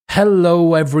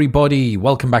Hello everybody,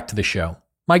 welcome back to the show.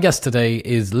 My guest today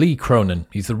is Lee Cronin.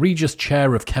 He's the Regius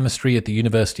Chair of Chemistry at the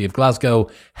University of Glasgow,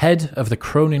 head of the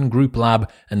Cronin Group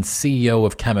Lab and CEO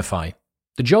of Chemify.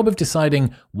 The job of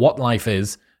deciding what life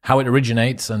is, how it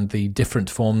originates and the different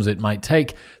forms it might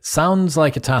take sounds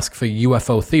like a task for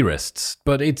UFO theorists,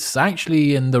 but it's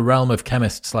actually in the realm of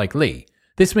chemists like Lee.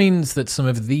 This means that some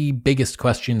of the biggest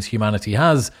questions humanity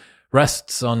has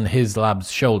rests on his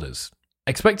lab's shoulders.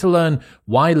 Expect to learn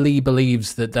why Lee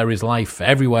believes that there is life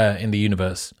everywhere in the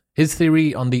universe, his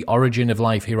theory on the origin of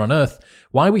life here on Earth,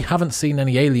 why we haven't seen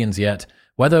any aliens yet,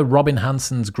 whether Robin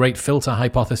Hansen's great filter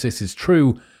hypothesis is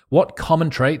true, what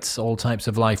common traits all types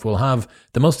of life will have,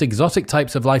 the most exotic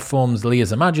types of life forms Lee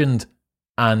has imagined,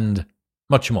 and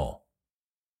much more.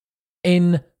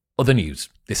 In other news,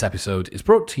 this episode is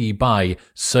brought to you by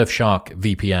Surfshark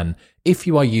VPN. If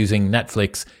you are using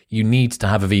Netflix, you need to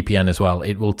have a VPN as well.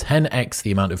 It will 10x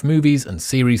the amount of movies and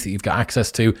series that you've got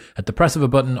access to at the press of a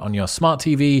button on your smart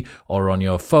TV or on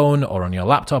your phone or on your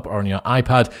laptop or on your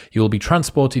iPad. You will be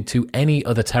transported to any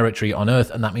other territory on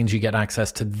Earth, and that means you get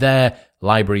access to their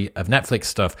library of Netflix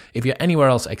stuff. If you're anywhere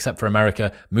else except for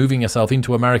America, moving yourself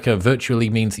into America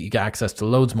virtually means that you get access to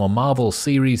loads more Marvel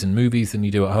series and movies than you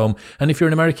do at home. And if you're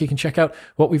in America, you can check out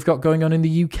what we've got going on in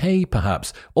the UK,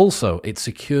 perhaps. Also, it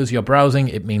secures your browsing.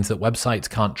 It means that websites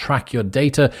can't track your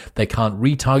data. They can't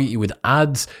retarget you with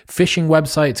ads. Phishing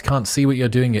websites can't see what you're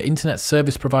doing. Your internet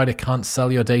service provider can't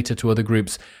sell your data to other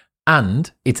groups. And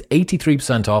it's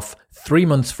 83% off, 3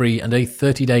 months free, and a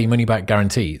 30-day money-back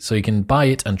guarantee. So you can buy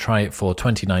it and try it for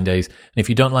 29 days. And if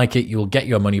you don't like it, you'll get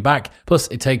your money back. Plus,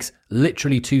 it takes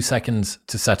literally 2 seconds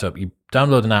to set up. You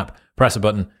download an app, press a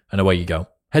button, and away you go.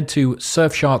 Head to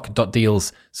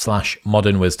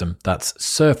surfshark.deals/modernwisdom. That's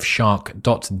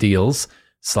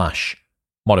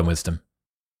surfshark.deals/modernwisdom.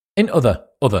 In other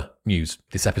news,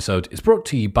 this episode is brought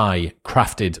to you by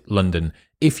Crafted London.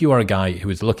 If you are a guy who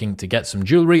is looking to get some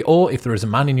jewelry, or if there is a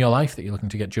man in your life that you're looking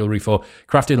to get jewelry for,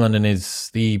 Crafted London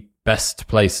is the best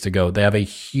place to go. They have a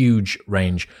huge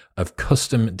range of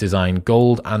custom design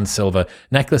gold and silver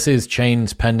necklaces,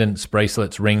 chains, pendants,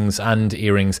 bracelets, rings, and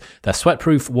earrings. They're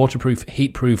sweatproof, waterproof,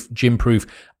 heatproof, gym-proof,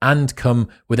 and come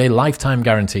with a lifetime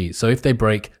guarantee. So if they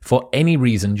break for any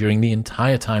reason during the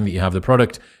entire time that you have the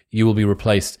product, you will be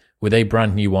replaced with a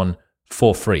brand new one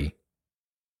for free.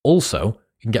 Also,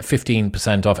 you can get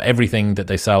 15% off everything that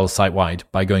they sell site-wide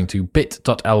by going to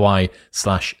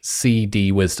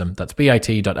bit.ly/cdwisdom. That's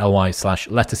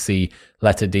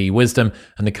bit.ly/C_D_wisdom.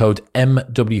 And the code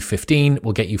MW15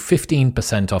 will get you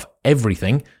 15% off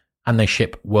everything, and they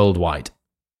ship worldwide.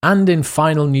 And in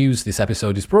final news, this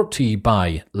episode is brought to you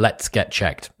by Let's Get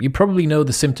Checked. You probably know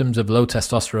the symptoms of low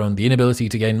testosterone, the inability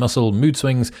to gain muscle, mood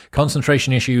swings,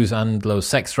 concentration issues, and low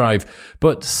sex drive.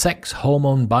 But sex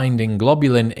hormone binding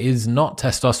globulin is not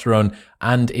testosterone,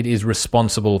 and it is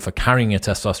responsible for carrying your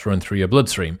testosterone through your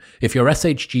bloodstream. If your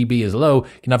SHGB is low,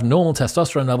 you can have normal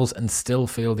testosterone levels and still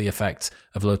feel the effects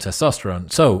of low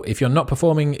testosterone. So if you're not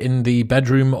performing in the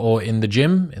bedroom or in the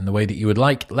gym in the way that you would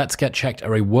like, Let's Get Checked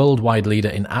are a worldwide leader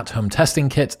in at-home testing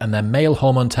kits, and their male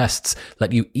hormone tests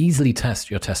let you easily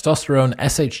test your testosterone,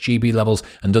 SHGB levels,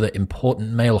 and other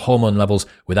important male hormone levels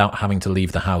without having to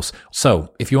leave the house.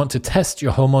 So if you want to test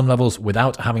your hormone levels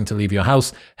without having to leave your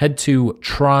house, head to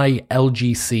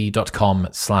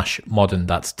trylgc.com/modern.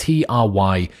 That's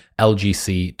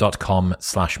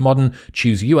trylgc.com/modern.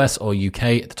 Choose US or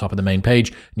UK at the top of the main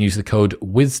page and use the code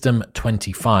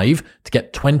WISDOM25 to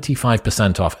get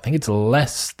 25% off. I think it's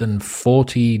less than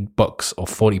 $40 or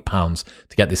 £40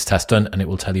 to get this test done, and it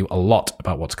will tell you a lot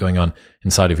about what's going on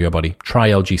inside of your body.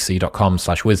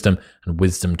 trylgc.com/wisdom and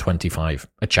wisdom25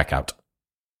 at checkout.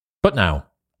 But now,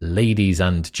 ladies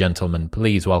and gentlemen,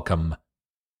 please welcome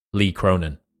Lee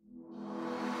Cronin.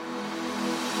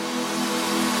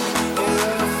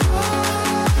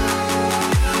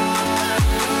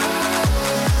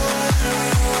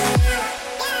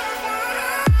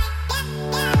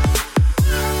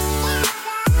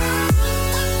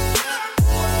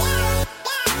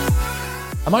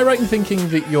 Am I right in thinking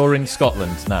that you're in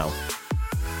Scotland now?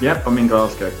 Yep, I'm in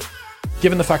Glasgow.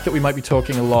 Given the fact that we might be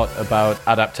talking a lot about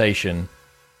adaptation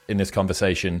in this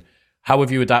conversation, how have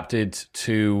you adapted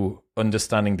to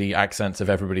understanding the accents of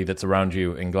everybody that's around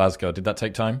you in Glasgow? Did that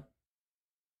take time?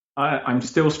 I'm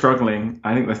still struggling.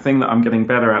 I think the thing that I'm getting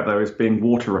better at, though, is being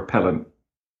water repellent.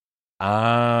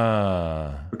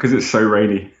 Because it's so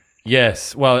rainy.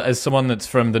 Yes. Well, as someone that's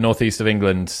from the northeast of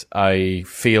England, I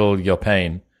feel your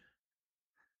pain.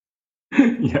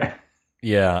 Yeah.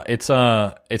 Yeah, it's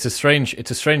a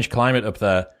strange climate up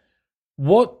there.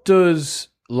 What does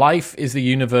life is the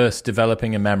universe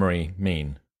developing a memory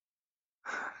mean?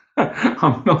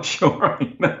 I'm not sure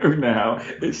I know now.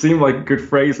 It seemed like a good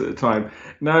phrase at the time.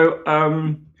 No,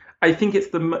 I think it's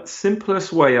the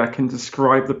simplest way I can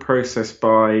describe the process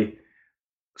by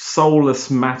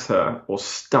soulless matter or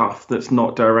stuff that's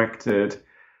not directed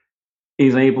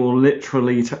is able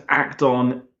literally to act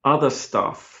on other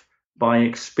stuff by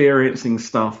experiencing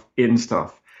stuff in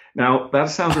stuff. Now, that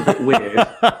sounds a bit weird,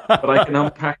 but I can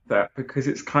unpack that because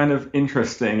it's kind of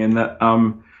interesting in that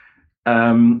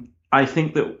I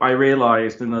think that I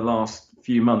realized in the last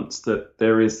few months that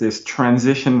there is this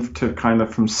transition to kind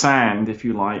of from sand, if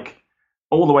you like,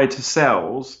 all the way to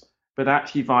cells, but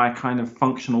actually via kind of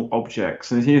functional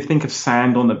objects. And if you think of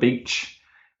sand on the beach,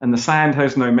 and the sand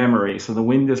has no memory, so the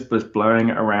wind is just blowing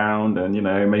it around, and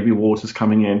maybe water's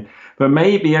coming in. But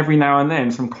maybe every now and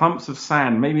then, some clumps of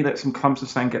sand, maybe let some clumps of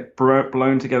sand get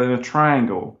blown together in a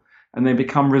triangle, and they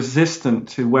become resistant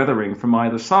to weathering from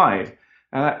either side.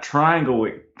 And that triangle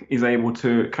is able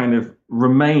to kind of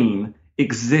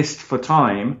exist for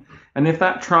time. And if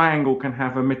that triangle can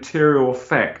have a material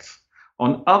effect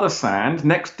on other sand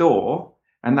next door,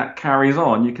 and that carries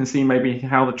on, you can see maybe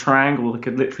how the triangle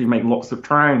could literally make lots of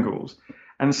triangles.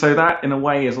 And so that, in a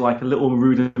way, is like a little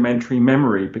rudimentary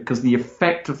memory, because the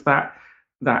effect of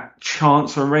that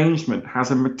chance arrangement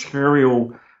has a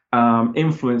material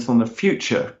influence on the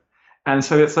future. And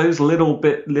so it's those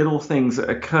little things that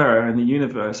occur in the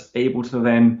universe able to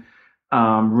then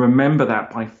remember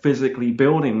that by physically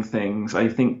building things. I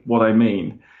think what I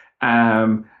mean,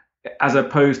 as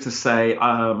opposed to say,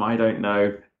 I don't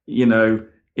know,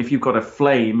 if you've got a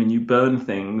flame and you burn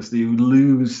things, you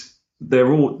lose.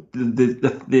 They're all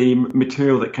the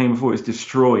material that came before is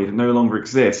destroyed and no longer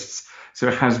exists. So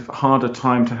it has a harder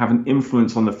time to have an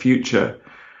influence on the future.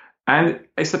 And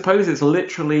I suppose it's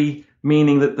literally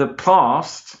meaning that the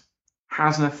past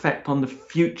has an effect on the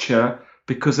future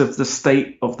because of the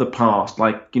state of the past,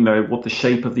 like, what the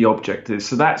shape of the object is.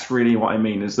 So that's really what I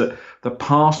mean, is that the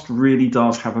past really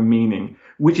does have a meaning,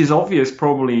 which is obvious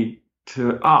probably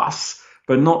to us,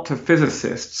 but not to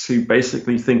physicists who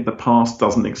basically think the past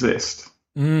doesn't exist.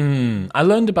 I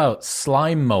learned about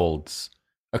slime molds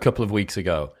a couple of weeks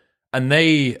ago. And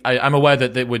I'm aware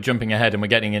that we're jumping ahead and we're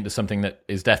getting into something that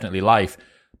is definitely life,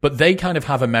 but they kind of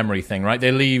have a memory thing, right?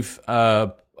 They leave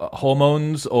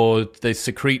hormones, or they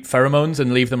secrete pheromones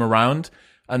and leave them around.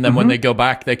 And then when they go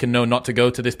back, they can know not to go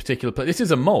to this particular place. This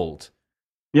is a mold.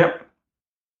 Yep.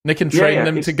 And they can train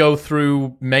them to go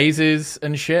through mazes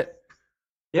and shit.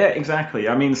 Yeah, exactly.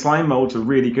 I mean, slime molds are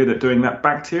really good at doing that.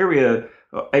 Bacteria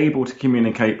are able to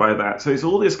communicate by that. So it's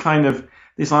all this kind of,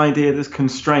 this idea, this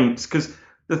constraints, because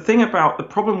the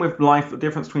problem with life, the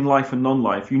difference between life and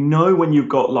non-life, when you've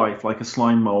got life, like a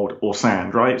slime mold or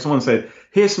sand, right? Someone said,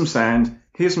 here's some sand,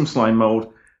 here's some slime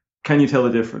mold. Can you tell the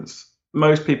difference?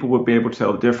 Most people would be able to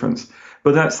tell the difference.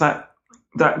 But that's that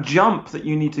jump that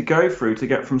you need to go through to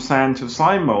get from sand to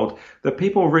slime mold that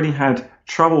people really had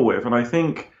trouble with. And I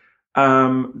think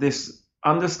this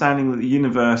understanding that the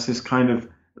universe is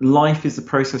life is the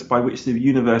process by which the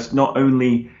universe not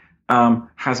only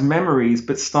has memories,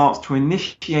 but starts to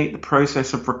initiate the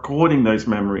process of recording those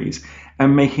memories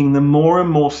and making them more and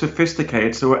more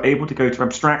sophisticated, so we're able to go to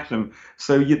abstraction.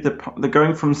 So the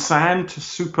going from sand to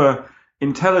super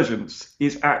intelligence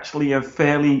is actually a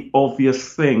fairly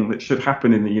obvious thing that should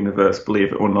happen in the universe,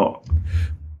 believe it or not.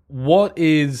 What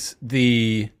is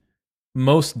the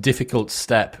most difficult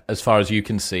step, as far as you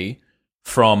can see,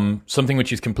 from something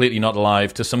which is completely not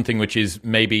alive to something which is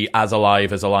maybe as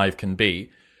alive can be?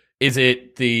 Is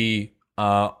it the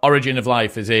origin of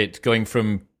life? Is it going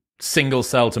from single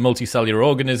cell to multicellular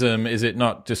organism? Is it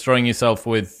not destroying yourself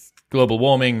with global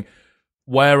warming?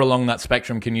 Where along that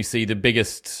spectrum can you see the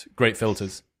biggest great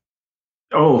filters?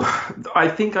 Oh, I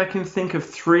think I can think of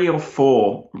 3 or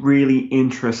 4 really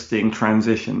interesting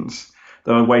transitions.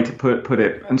 The way to put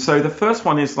it. And so the first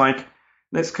one is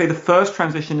let's say the first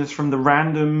transition is from the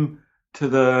random to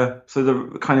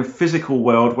the kind of physical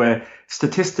world where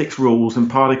statistics rules and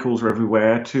particles are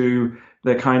everywhere, to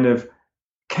the kind of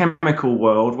chemical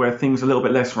world where things are a little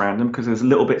bit less random because there's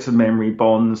little bits of memory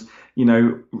bonds.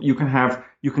 You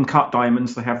can cut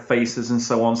diamonds, they have faces and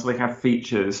so on, so they have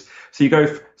features. So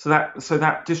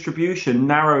that distribution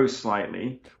narrows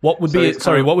slightly. What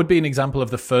would be an example of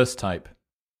the first type?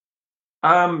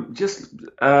 I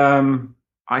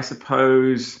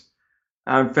suppose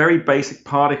very basic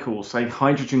particles, say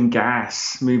hydrogen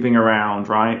gas moving around,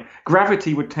 right?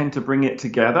 Gravity would tend to bring it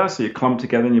together, so you clump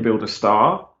together and you build a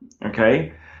star,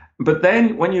 okay? But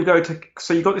then when you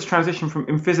so you've got this transition from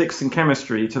in physics and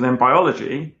chemistry to then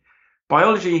biology.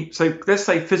 So let's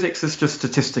say physics is just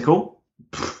statistical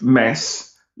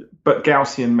mess, but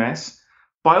Gaussian mess.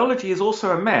 biology is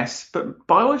also a mess, but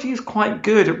biology is quite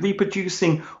good at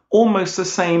reproducing almost the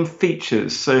same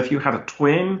features. So if you had a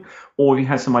twin or you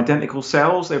had some identical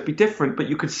cells, they'd be different, but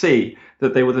you could see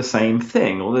that they were the same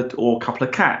thing, or a couple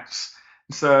of cats.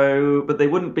 So, but they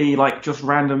wouldn't be like just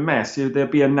random mess.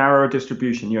 There'd be a narrow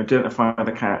distribution. You identify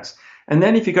the cats. And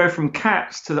then if you go from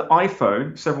cats to the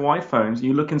iPhone, several iPhones,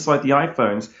 you look inside the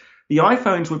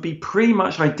iPhones would be pretty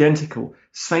much identical.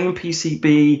 Same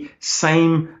PCB,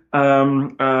 same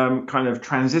kind of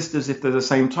transistors if they're the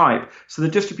same type. So the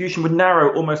distribution would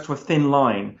narrow almost to a thin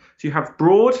line. So you have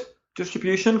broad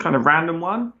distribution, kind of random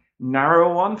one,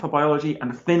 narrow one for biology,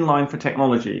 and a thin line for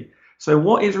technology. So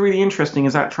what is really interesting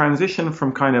is that transition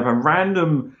from kind of a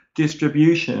random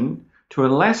distribution to a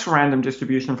less random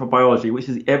distribution for biology, which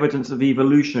is the evidence of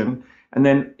evolution, and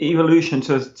then evolution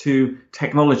to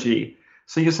technology.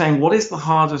 So you're saying, what is the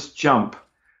hardest jump?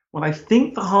 Well, I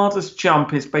think the hardest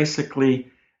jump is basically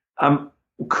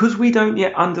because we don't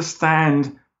yet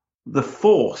understand the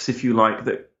force, if you like,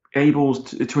 that able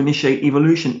to initiate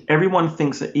evolution. Everyone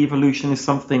thinks that evolution is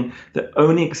something that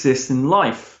only exists in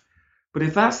life. But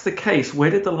if that's the case, where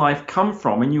did the life come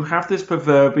from? And you have this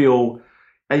proverbial,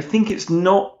 I think it's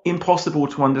not impossible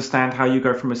to understand how you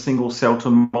go from a single cell to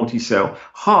multi-cell.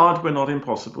 Hard, but not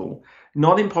impossible.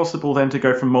 Not impossible then to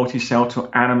go from multi-cell to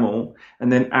animal,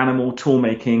 and then animal tool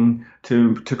making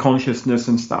to consciousness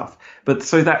and stuff. But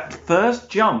so that first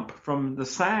jump from the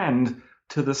sand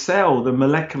to the cell, the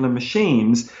molecular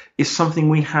machines, is something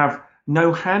we have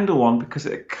no handle on because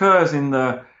it occurs in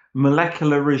the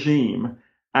molecular regime.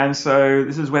 And so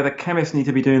this is where the chemists need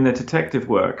to be doing their detective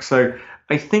work. So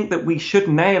I think that we should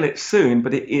nail it soon,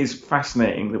 but it is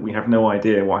fascinating that we have no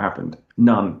idea what happened.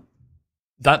 None.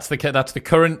 That's the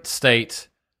current state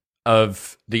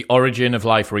of the origin of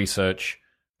life research,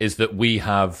 is that we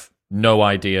have no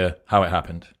idea how it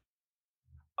happened.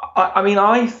 I mean,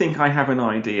 I think I have an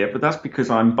idea, but that's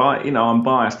because I'm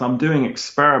biased. I'm doing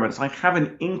experiments. I have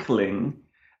an inkling.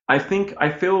 I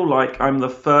feel like I'm the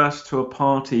first to a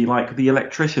party, like the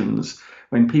electricians,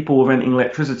 when people were inventing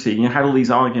electricity. You had all these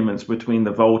arguments between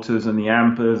the voltas and the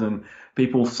amperes, and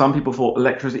some people thought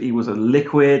electricity was a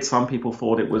liquid. Some people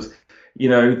thought it was,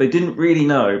 they didn't really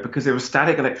know because there was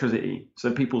static electricity,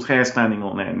 so people's hair standing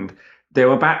on end. There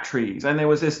were batteries, and there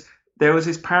was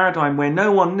this paradigm where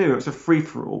no one knew. It was a free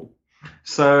for all.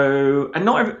 So, and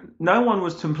no one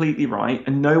was completely right,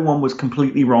 and no one was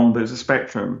completely wrong. There's a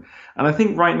spectrum, and I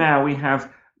think right now we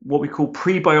have what we call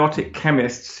prebiotic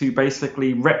chemists who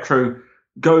basically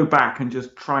go back and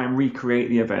just try and recreate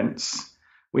the events.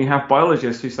 We have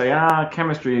biologists who say,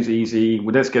 chemistry is easy.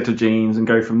 Well, let's get to genes and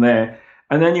go from there.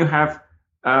 And then you have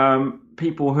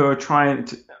people who are trying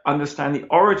to understand the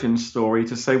origin story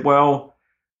to say, well,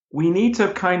 we need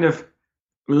to kind of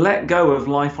let go of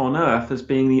life on Earth as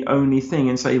being the only thing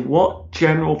and say, what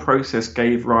general process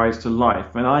gave rise to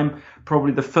life? And I'm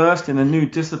probably the first in a new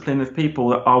discipline of people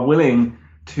that are willing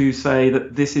to say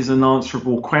that this is an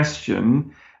answerable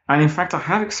question. And in fact, I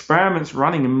have experiments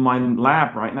running in my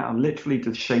lab right now, literally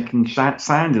just shaking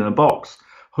sand in a box,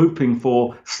 hoping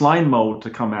for slime mold to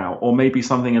come out, or maybe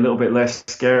something a little bit less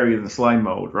scary than slime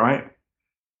mold, right?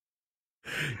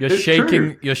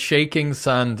 You're shaking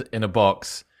sand in a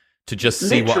box to just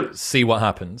see what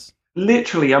happens.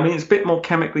 Literally, I mean, it's a bit more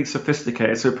chemically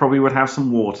sophisticated, so it probably would have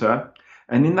some water,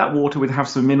 and in that water we'd have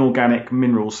some inorganic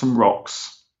minerals, some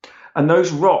rocks. And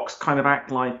those rocks kind of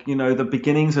act like, the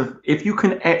beginnings of, if you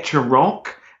can etch a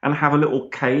rock and have a little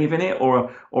cave in it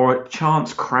or a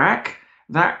chance crack,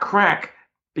 that crack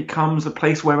becomes a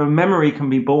place where a memory can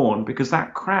be born, because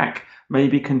that crack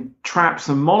maybe can trap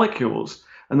some molecules,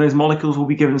 and those molecules will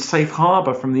be given safe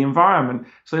harbor from the environment.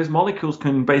 So those molecules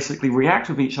can basically react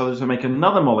with each other to make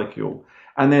another molecule.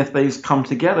 And if these come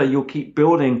together, you'll keep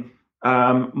building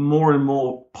more and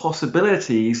more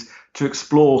possibilities to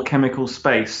explore chemical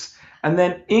space. And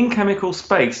then in chemical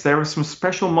space, there are some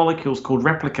special molecules called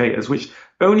replicators, which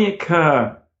only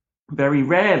occur very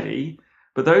rarely,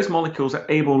 but those molecules are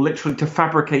able literally to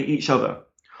fabricate each other,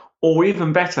 or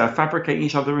even better, fabricate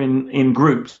each other in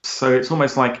groups. So it's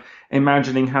almost like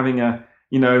imagining having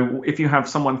if you have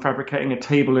someone fabricating a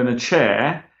table and a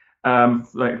chair,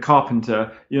 like a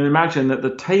carpenter, you imagine that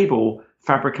the table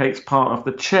fabricates part of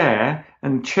the chair,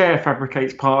 and chair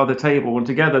fabricates part of the table, and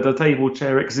together the table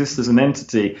chair exists as an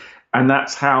entity. And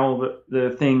that's how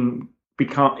the thing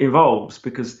evolves,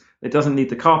 because it doesn't need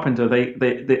the carpenter.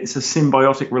 It's a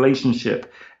symbiotic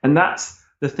relationship. And that's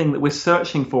the thing that we're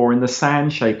searching for in the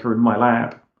sand shaker in my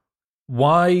lab.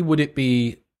 Why would it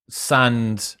be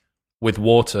sand with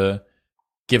water,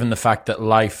 given the fact that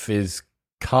life is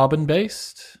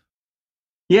carbon-based?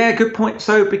 Yeah, good point.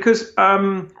 So because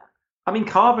I mean,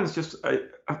 carbon's just a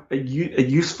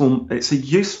useful. It's a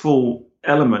useful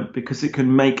element because it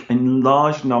can make a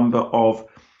large number of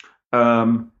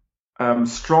um,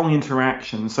 strong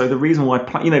interactions. So the reason why,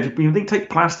 if you take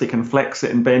plastic and flex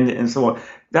it and bend it and so on,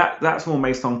 that's all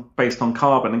based on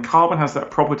carbon. And carbon has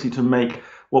that property to make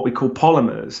what we call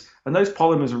polymers, and those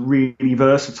polymers are really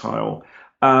versatile.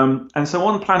 And so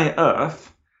on planet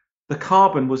Earth, the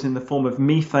carbon was in the form of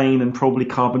methane and probably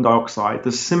carbon dioxide,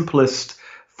 the simplest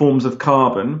forms of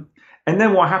carbon. And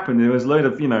then what happened? There was a load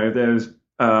of, there's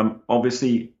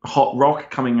obviously hot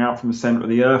rock coming out from the center of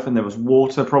the earth, and there was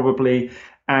water probably,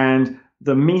 and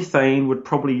the methane would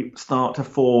probably start to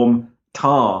form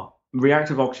tar.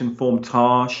 Reactive oxygen formed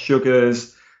tar,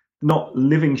 sugars, not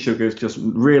living sugars, just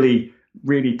really,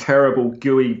 really terrible,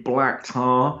 gooey black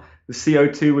tar. The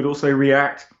CO2 would also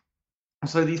react.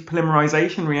 So these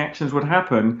polymerization reactions would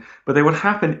happen, but they would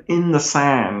happen in the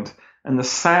sand, and the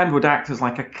sand would act as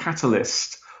like a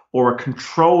catalyst or a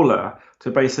controller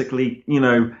to basically,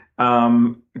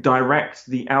 direct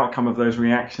the outcome of those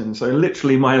reactions. So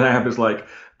literally, my lab is like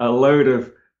a load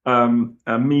of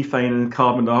methane and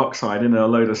carbon dioxide in a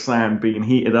load of sand being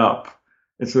heated up.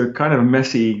 It's a kind of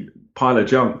messy pile of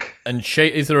junk. And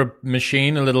is there a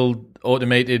machine, a little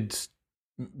automated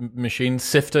machine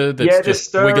sifter that's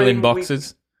just wiggling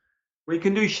boxes? We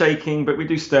can do shaking, but we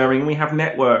do stirring. We have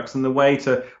networks, and we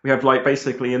have like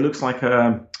basically it looks like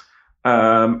a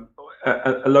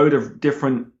load of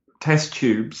different test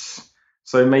tubes.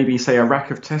 So maybe say a rack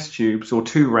of test tubes or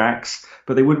two racks,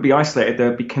 but they wouldn't be isolated.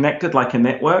 They'd be connected like a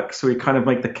network. So we kind of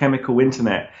make the chemical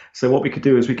internet. So what we could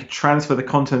do is we could transfer the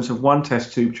contents of one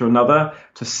test tube to another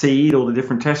to seed all the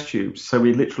different test tubes. So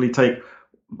we literally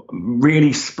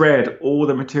really spread all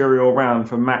the material around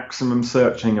for maximum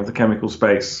searching of the chemical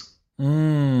space.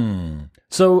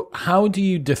 So how do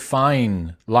you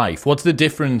define life? What's the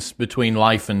difference between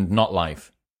life and not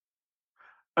life?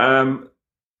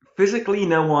 Physically,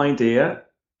 no idea.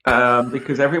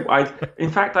 Because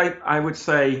I would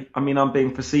say, I mean, I'm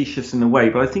being facetious in a way,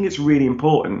 but I think it's really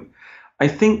important. I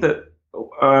think that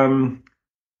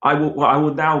I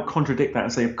will now contradict that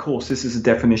and say, of course, this is a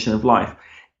definition of life.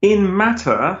 In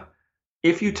matter,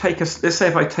 if you let's say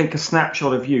if I take a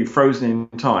snapshot of you frozen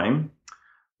in time,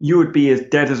 you would be as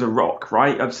dead as a rock,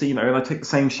 right? I'd see, and I take the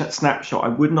same snapshot, I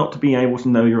would not be able to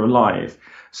know you're alive.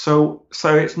 So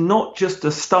it's not just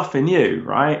the stuff in you,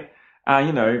 right?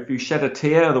 If you shed a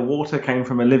tear, the water came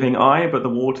from a living eye, but the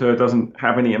water doesn't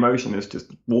have any emotion. It's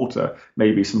just water,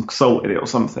 maybe some salt in it or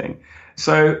something.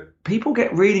 So people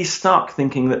get really stuck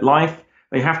thinking that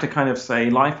they have to kind of say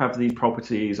life has these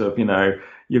properties of,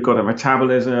 you've got a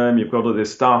metabolism, you've got all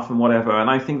this stuff and whatever. And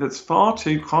I think that's far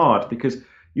too hard because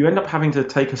you end up having to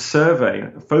take a survey,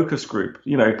 a focus group,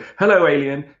 hello,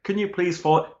 alien, can you please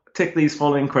tick these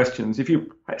following questions? If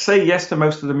you say yes to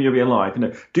most of them, you'll be alive.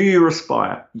 Do you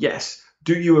respire? Yes.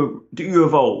 Do you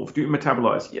evolve? Do you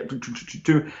metabolize? Yeah.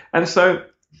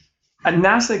 And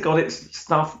NASA got its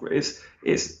stuff.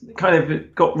 It's kind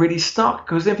of got really stuck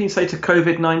because if you say to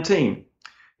COVID-19,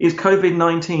 is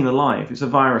COVID-19 alive? It's a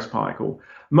virus particle.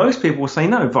 Most people will say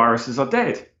no, viruses are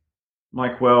dead.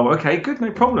 Like, well, okay, good,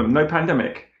 no problem, no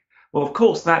pandemic. Well, of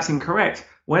course, that's incorrect.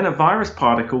 When a virus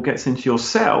particle gets into your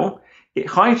cell, it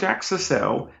hijacks the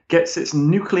cell, gets its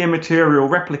nuclear material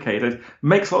replicated,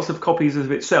 makes lots of copies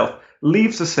of itself,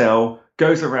 leaves the cell,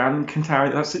 goes around and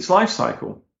contaminates. That's its life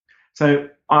cycle. So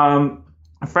a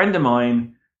friend of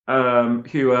mine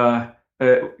who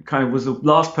kind of was the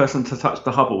last person to touch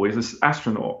the Hubble, is an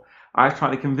astronaut. I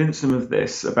tried to convince him of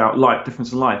this about life,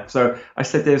 difference in life. So I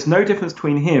said there's no difference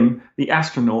between him, the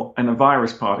astronaut, and a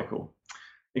virus particle.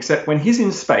 Except when he's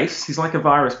in space, he's like a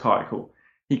virus particle.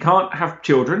 He can't have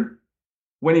children.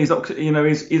 When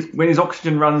when his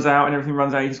oxygen runs out and everything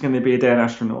runs out, he's going to be a dead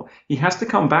astronaut. He has to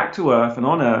come back to Earth, and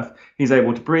on Earth, he's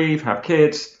able to breathe, have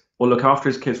kids, or look after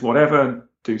his kids, whatever,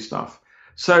 do stuff.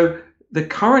 So the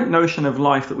current notion of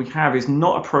life that we have is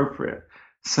not appropriate.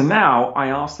 So now I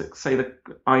ask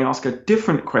a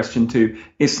different question to,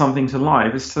 is something to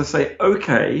life? Is to say,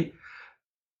 okay,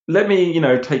 let me,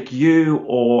 take you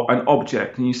or an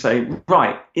object, and you say,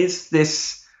 right, is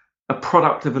this a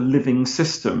product of a living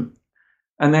system?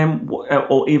 And then,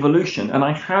 or evolution. And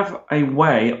I have a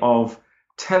way of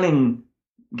giving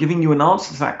you an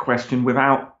answer to that question with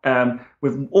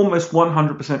almost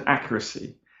 100%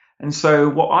 accuracy. And so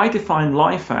what I define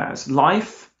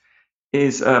life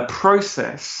is a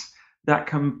process that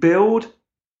can build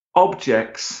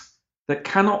objects that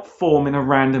cannot form in a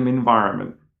random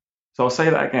environment. So I'll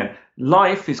say that again.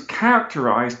 Life is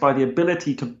characterized by the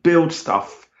ability to build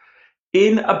stuff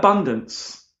in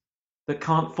abundance that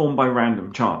can't form by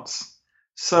random chance.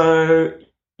 So,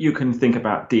 you can think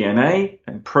about DNA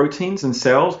and proteins and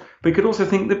cells, but you could also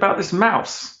think about this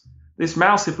mouse. This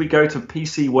mouse, if we go to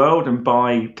PC World and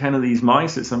buy 10 of these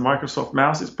mice, it's a Microsoft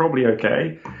mouse, it's probably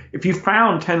okay. If you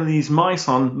found 10 of these mice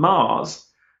on Mars,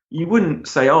 you wouldn't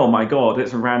say, oh my God,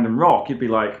 it's a random rock. You'd be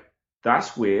like,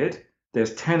 that's weird.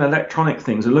 There's 10 electronic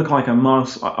things that look like a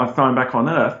mouse I found back on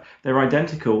Earth. They're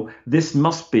identical. This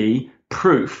must be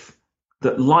proof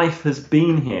that life has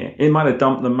been here. It might have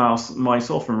dumped the mice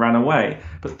off and ran away.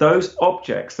 But those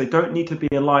objects, they don't need to be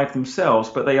alive themselves,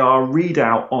 but they are a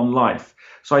readout on life.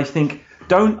 So I think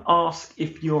don't ask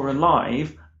if you're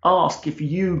alive, ask if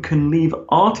you can leave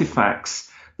artifacts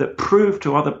that prove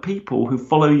to other people who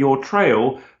follow your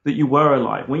trail that you were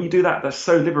alive. When you do that, that's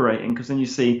so liberating, because then you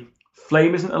see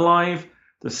flame isn't alive,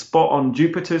 the spot on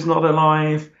Jupiter is not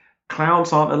alive,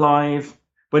 clouds aren't alive.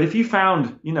 But if you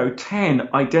found, 10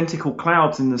 identical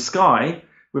clouds in the sky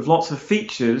with lots of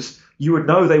features, you would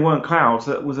know they weren't clouds.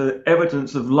 That was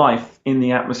evidence of life in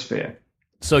the atmosphere.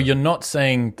 So you're not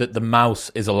saying that the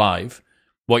mouse is alive.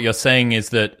 What you're saying is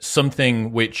that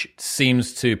something which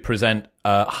seems to present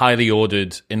a highly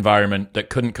ordered environment that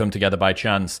couldn't come together by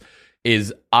chance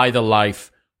is either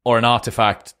life or an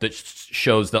artifact that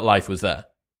shows that life was there.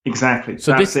 Exactly.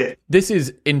 So that's it. This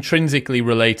is intrinsically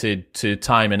related to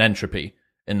time and entropy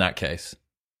in that case.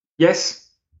 Yes.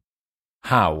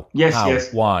 How? Yes, How?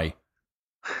 yes. Why?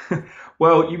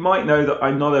 Well, you might know that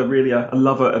I'm not really a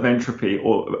lover of entropy,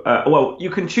 or you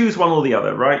can choose one or the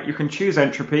other, right? You can choose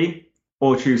entropy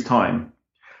or choose time.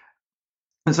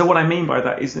 And so what I mean by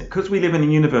that is that because we live in a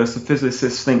universe of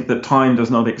physicists think that time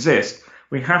does not exist,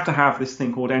 we have to have this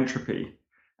thing called entropy.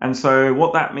 And so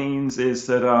what that means is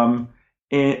that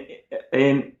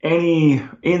in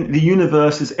the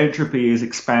universe's entropy is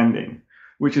expanding,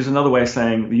 which is another way of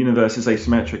saying the universe is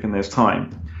asymmetric and there's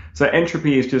time. So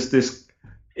entropy is just this.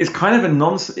 It's kind of a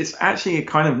nonsense. It's actually a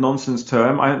kind of nonsense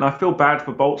term. I feel bad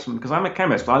for Boltzmann because I'm a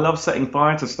chemist. I love setting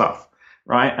fire to stuff,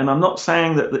 right? And I'm not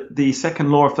saying that the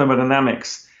second law of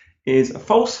thermodynamics is a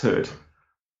falsehood.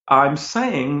 I'm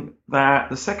saying that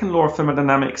the second law of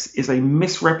thermodynamics is a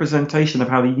misrepresentation of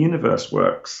how the universe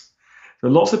works. So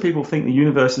lots of people think the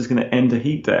universe is going to end a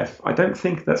heat death. I don't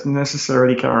think that's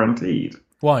necessarily guaranteed.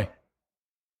 Why?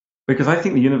 Because I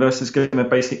think the universe is going to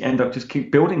basically end up just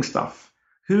keep building stuff.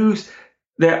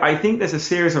 I think there's a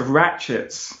series of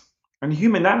ratchets, and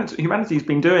humanity's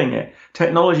been doing it,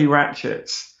 technology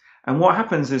ratchets. And what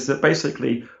happens is that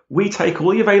basically we take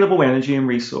all the available energy and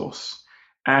resource,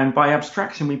 and by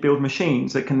abstraction, we build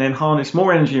machines that can then harness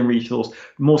more energy and resource,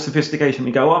 more sophistication.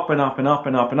 We go up and up and up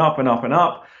and up and up and up and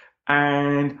up.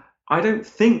 And I don't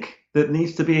think that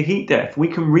needs to be a heat death. We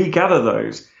can regather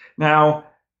those. Now,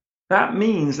 that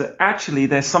means that actually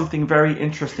there's something very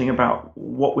interesting about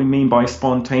what we mean by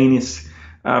spontaneous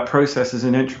processes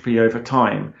in entropy over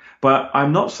time. But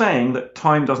I'm not saying that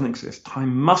time doesn't exist.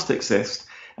 Time must exist.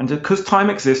 And because time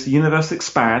exists, the universe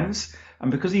expands. And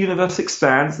because the universe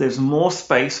expands, there's more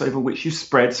space over which you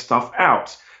spread stuff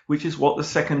out, which is what the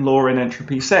second law in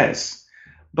entropy says.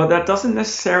 But that doesn't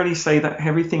necessarily say that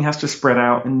everything has to spread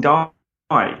out and die,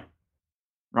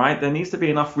 right? There needs to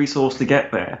be enough resource to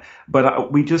get there.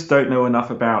 But we just don't know enough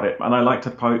about it. And I like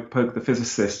to poke the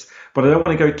physicists. But I don't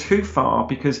want to go too far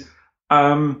because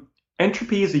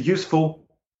entropy is a useful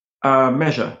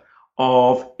measure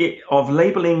of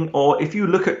labeling. Or if you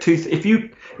look at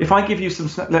if I give you some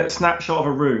snapshot of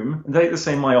a room, let's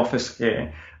say my office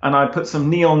here, and I put some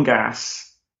neon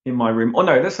gas in my room, or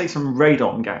no, let's say some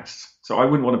radon gas. So I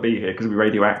wouldn't want to be here because it'd be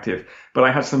radioactive. But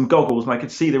I had some goggles and I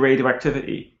could see the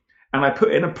radioactivity. And I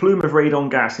put in a plume of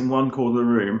radon gas in one corner of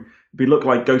the room. It'd look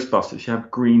like Ghostbusters. You have a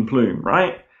green plume,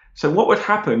 right? So what would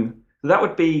happen? That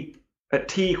would be at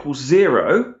t equals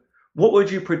 0. What would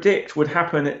you predict would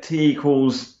happen at t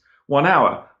equals 1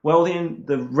 hour? Well, then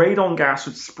the radon gas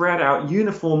would spread out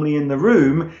uniformly in the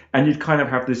room, and you'd kind of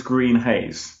have this green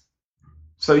haze.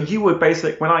 So you would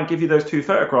basically, when I give you those two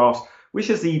photographs, which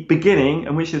is the beginning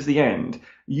and which is the end,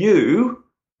 you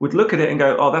would look at it and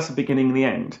go, oh, that's the beginning and the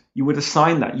end. You would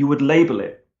assign that. You would label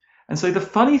it. And so the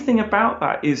funny thing about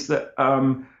that is that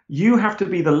you have to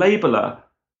be the labeler,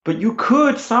 but you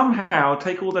could somehow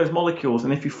take all those molecules,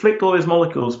 and if you flicked all those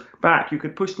molecules back, you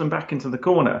could push them back into the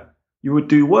corner. You would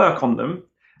do work on them,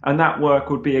 and that work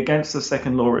would be against the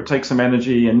second law. It takes some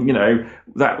energy, and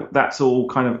that's all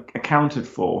kind of accounted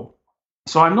for.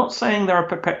 So I'm not saying there are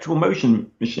perpetual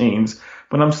motion machines,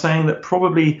 but I'm saying that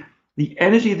probably the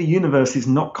energy of the universe is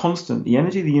not constant. The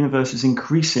energy of the universe is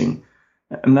increasing,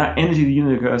 and that energy of the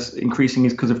universe increasing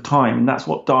is because of time, and that's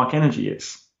what dark energy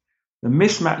is. The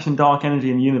mismatch in dark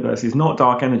energy in the universe is not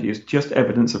dark energy, it's just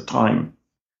evidence of time,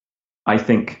 I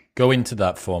think. Go into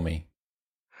that for me.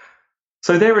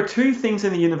 So there are two things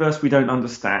in the universe we don't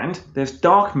understand. There's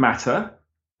dark matter.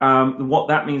 What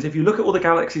that means, if you look at all the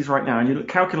galaxies right now and you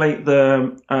calculate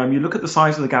you look at the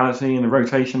size of the galaxy and the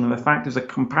rotation and the fact there's a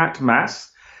compact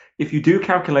mass. If you do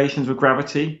calculations with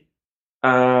gravity,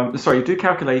 you do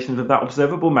calculations of that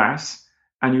observable mass,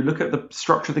 and you look at the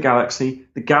structure of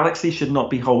the galaxy should not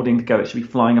be holding together; it should be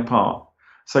flying apart.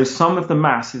 So some of the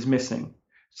mass is missing.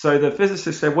 So the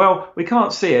physicists said, well, we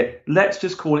can't see it. Let's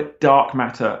just call it dark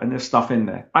matter, and there's stuff in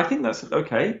there. I think that's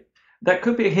okay. That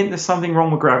could be a hint there's something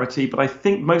wrong with gravity, but I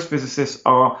think most physicists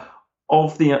are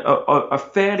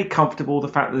fairly comfortable with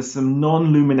the fact that there's some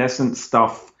non-luminescent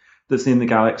stuff that's in the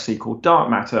galaxy called dark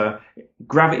matter.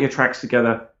 Gravity attracts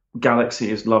together. Galaxy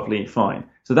is lovely, fine.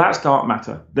 So that's dark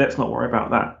matter. Let's not worry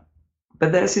about that.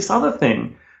 But there's this other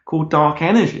thing called dark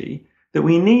energy that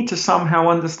we need to somehow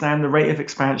understand the rate of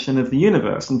expansion of the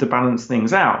universe and to balance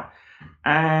things out.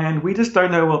 And we just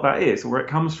don't know what that is or where it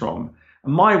comes from.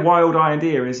 And my wild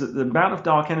idea is that the amount of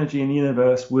dark energy in the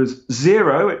universe was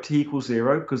zero at t equals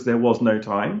zero because there was no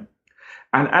time.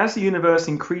 And as the universe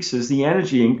increases, the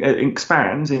energy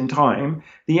expands in time.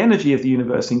 The energy of the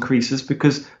universe increases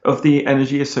because of the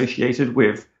energy associated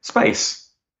with space.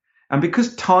 And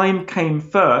because time came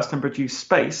first and produced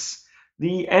space,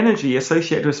 the energy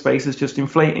associated with space is just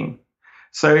inflating.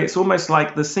 So it's almost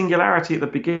like the singularity at the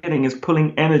beginning is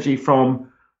pulling energy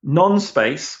from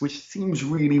non-space, which seems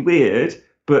really weird,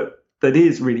 but that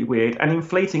is really weird, and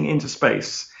inflating into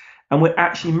space. And we're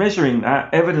actually measuring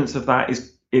that. Evidence of that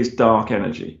is dark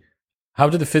energy. How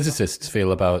do the physicists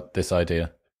feel about this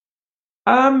idea?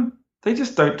 They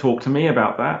just don't talk to me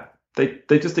about that.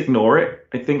 They just ignore it.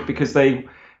 I think because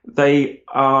they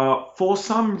are, for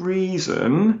some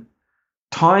reason,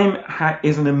 time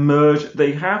is an emerge.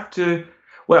 They have to,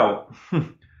 well,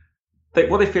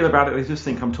 what they feel about it, they just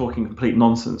think I'm talking complete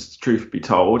nonsense, truth be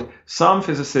told. Some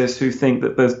physicists who think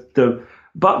that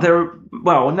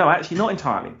no, actually not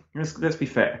entirely. Let's be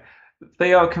fair.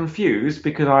 They are confused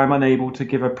because I'm unable to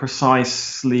give a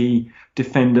precisely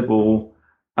defendable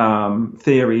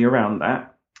theory around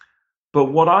that. But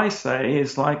what I say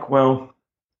is like, well,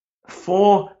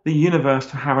 for the universe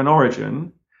to have an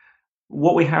origin,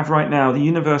 what we have right now, the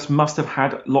universe must have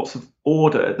had lots of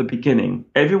order at the beginning.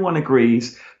 Everyone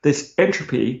agrees this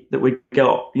entropy that we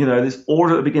got, this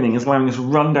order at the beginning is allowing us to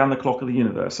run down the clock of the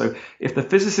universe. So if the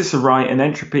physicists are right and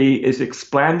entropy is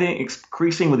expanding,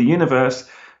 increasing with the universe,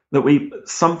 that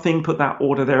something put that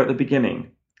order there at the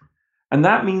beginning. And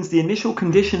that means the initial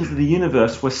conditions of the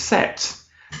universe were set.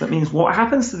 That means what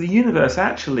happens to the universe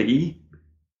actually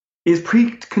is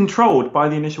pre-controlled by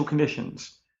the initial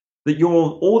conditions. That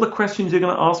all the questions you're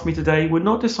going to ask me today were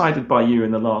not decided by you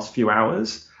in the last few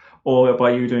hours or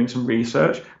by you doing some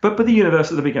research, but by the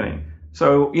universe at the beginning.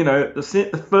 So,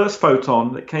 the first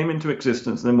photon that came into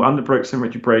existence and then underbroke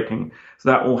symmetry breaking, so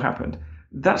that all happened.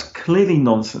 That's clearly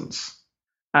nonsense.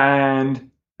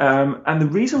 And the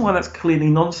reason why that's clearly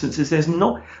nonsense is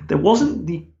there wasn't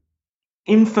the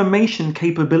information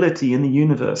capability in the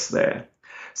universe there.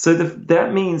 So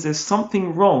that means there's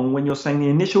something wrong when you're saying the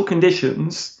initial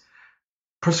conditions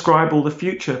prescribe all the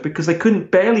future, because they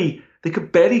could barely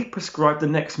prescribe the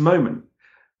next moment.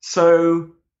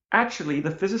 So actually the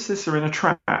physicists are in a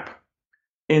trap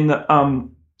in that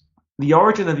the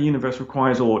origin of the universe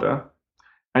requires order.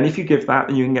 And if you give that,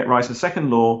 then you can get right to the second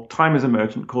law, time is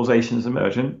emergent, causation is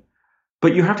emergent.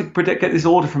 But you have to get this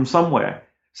order from somewhere.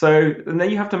 And then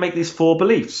you have to make these four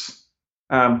beliefs.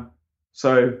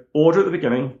 So order at the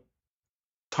beginning,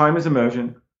 time is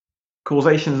emergent,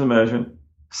 causation is emergent,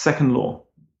 second law.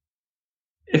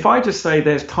 If I just say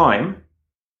there's time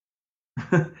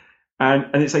and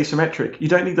it's asymmetric, you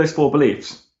don't need those four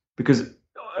beliefs, because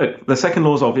the second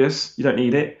law is obvious. You don't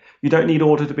need it. You don't need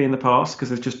order to be in the past, because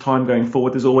there's just time going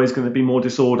forward. There's always going to be more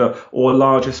disorder or a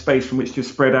larger space from which to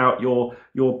spread out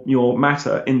your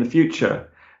matter in the future.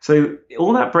 So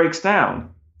all that breaks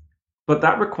down. But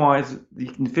that requires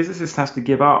the physicist has to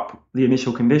give up the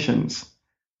initial conditions.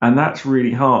 And that's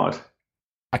really hard.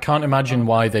 I can't imagine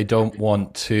why they don't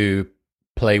want to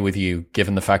play with you,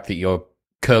 given the fact that you're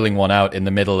curling one out in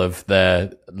the middle of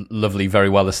their lovely, very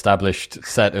well established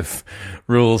set of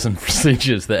rules and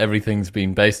procedures that everything's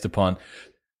been based upon.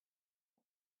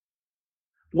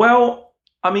 Well,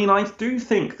 I mean, I do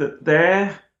think that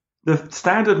the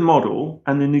standard model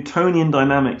and the Newtonian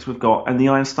dynamics we've got and the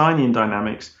Einsteinian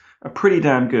dynamics are pretty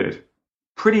damn good.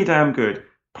 Pretty damn good.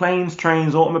 Planes,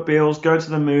 trains, automobiles, go to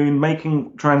the moon,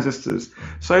 making transistors.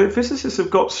 So physicists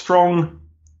have got strong,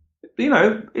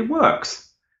 it works.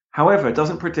 However, it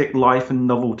doesn't predict life and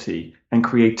novelty and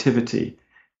creativity.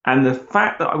 And the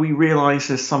fact that we realize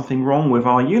there's something wrong with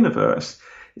our universe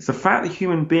It's the fact that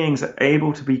human beings are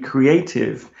able to be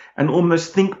creative and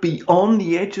almost think beyond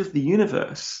the edge of the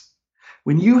universe.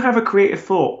 When you have a creative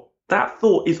thought, that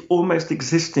thought is almost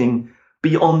existing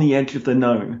beyond the edge of the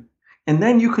known. And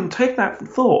then you can take that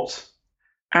thought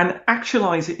and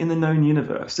actualize it in the known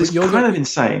universe. It's kind of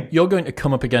insane. You're going to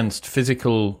come up against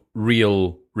physical,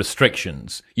 real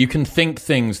restrictions. You can think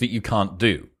things that you can't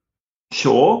do.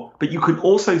 Sure, but you can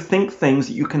also think things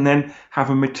that you can then have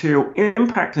a material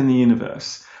impact in the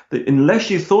universe, that unless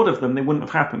you thought of them, they wouldn't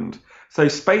have happened. So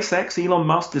SpaceX, Elon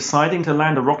Musk deciding to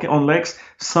land a rocket on legs,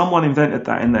 someone invented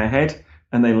that in their head,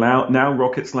 and now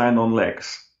rockets land on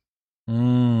legs.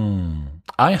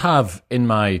 I have in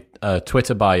my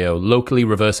Twitter bio locally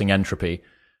reversing entropy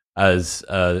as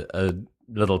a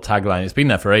little tagline. It's been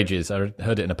there for ages. I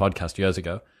heard it in a podcast years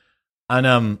ago.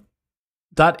 And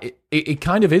that it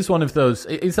kind of is one of those.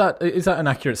 Is that an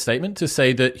accurate statement to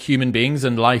say that human beings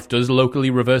and life does locally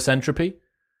reverse entropy?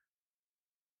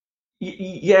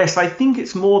 Yes, I think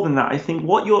it's more than that. I think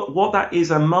what that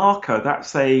is a marker.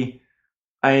 That's a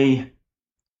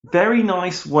very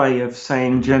nice way of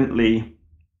saying gently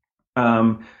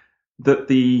that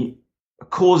the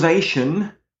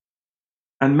causation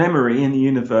and memory in the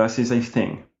universe is a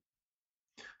thing.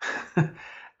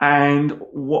 And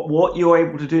what you're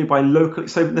able to do by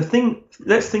let's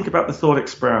think about the thought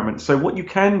experiment. So what you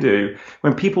can do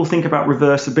when people think about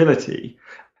reversibility,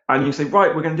 and you say,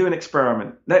 right, we're going to do an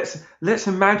experiment. Let's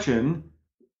imagine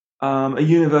a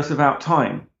universe without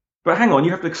time. But hang on,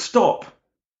 you have to stop.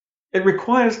 It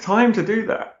requires time to do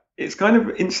that. It's kind of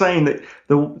insane that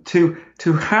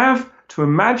to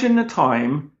imagine a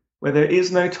time where there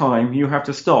is no time, you have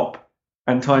to stop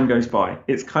and time goes by.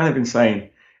 It's kind of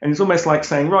insane. And it's almost like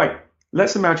saying, right,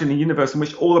 let's imagine a universe in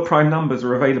which all the prime numbers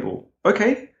are available.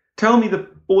 Okay, tell me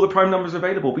all the prime numbers are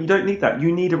available, but you don't need that.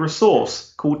 You need a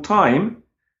resource called time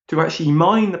to actually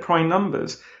mine the prime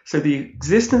numbers. So the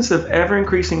existence of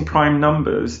ever-increasing prime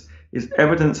numbers is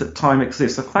evidence that time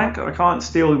exists. The fact that I can't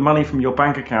steal money from your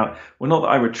bank account, well, not that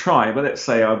I would try, but let's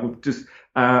say I would just,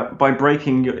 by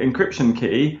breaking your encryption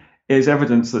key, is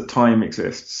evidence that time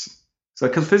exists. So,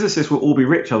 because physicists will all be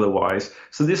rich otherwise.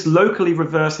 So this locally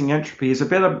reversing entropy is a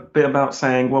bit about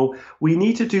saying, well, we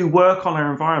need to do work on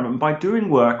our environment. By doing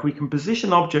work, we can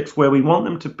position objects where we want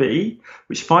them to be,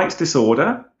 which fights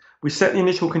disorder. We set the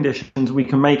initial conditions, we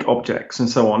can make objects and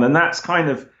so on. And that's kind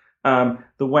of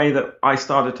the way that I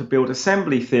started to build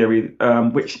assembly theory,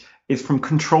 which is from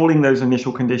controlling those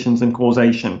initial conditions and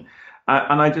causation.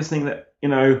 And I just think that,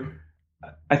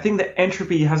 I think that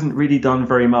entropy hasn't really done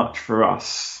very much for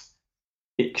us.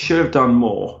 It should have done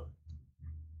more.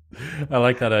 I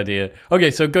like that idea.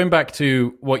 Okay, so going back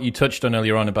to what you touched on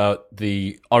earlier on about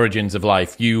the origins of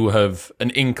life, you have an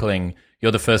inkling.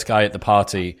 You're the first guy at the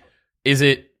party. Is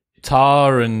it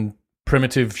tar and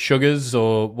primitive sugars,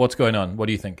 or what's going on? What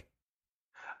do you think?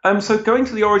 So going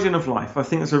to the origin of life, I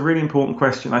think that's a really important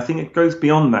question. I think it goes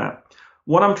beyond that.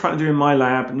 What I'm trying to do in my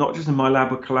lab, not just in my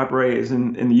lab, with collaborators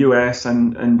in the US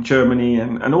and Germany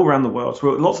and all around the world. So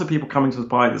lots of people coming to the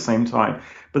party at the same time.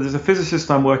 But there's a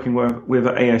physicist I'm working with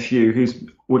at ASU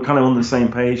we're kind of on the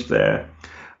same page there.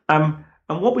 And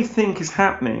what we think is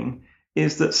happening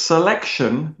is that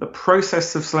selection, the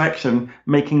process of selection,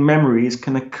 making memories,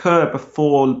 can occur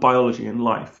before biology and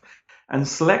life. And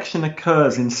selection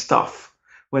occurs in stuff.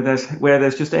 Where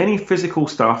there's just any physical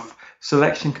stuff,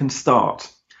 selection can start.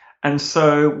 And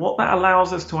so what that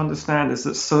allows us to understand is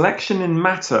that selection in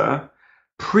matter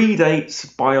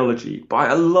predates biology by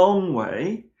a long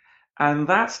way, and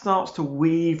that starts to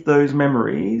weave those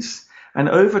memories. And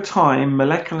over time,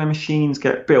 molecular machines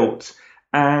get built,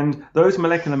 and those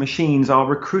molecular machines are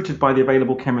recruited by the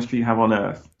available chemistry you have on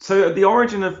Earth. So the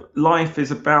origin of life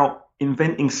is about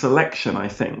inventing selection, I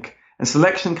think. And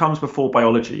selection comes before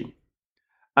biology.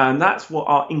 And that's what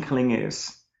our inkling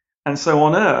is. And so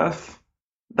on Earth,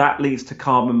 that leads to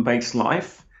carbon-based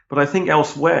life. But I think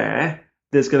elsewhere,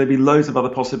 there's going to be loads of other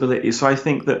possibilities. So I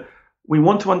think that we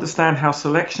want to understand how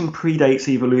selection predates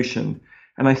evolution.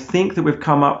 And I think that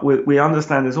we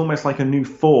understand there's almost like a new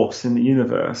force in the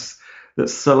universe, that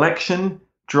selection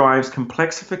drives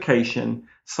complexification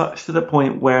such to the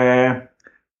point where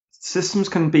systems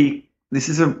can be,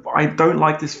 I don't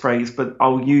like this phrase, but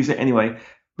I'll use it anyway,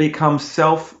 become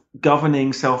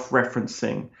self-governing,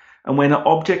 self-referencing. And when an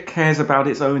object cares about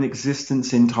its own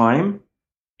existence in time,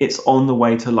 it's on the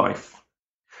way to life.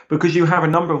 Because you have a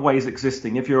number of ways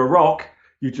existing. If you're a rock,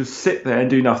 you just sit there and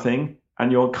do nothing,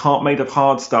 and you're made of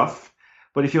hard stuff.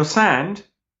 But if you're sand,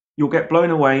 you'll get blown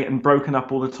away and broken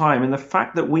up all the time. And the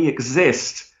fact that we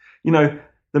exist, the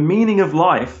meaning of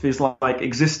life is like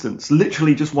existence,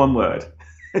 literally just one word.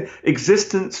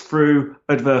 existence through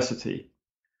adversity.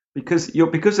 Because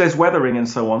there's weathering and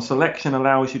so on, selection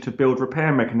allows you to build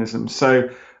repair mechanisms. So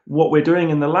what we're doing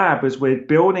in the lab is we're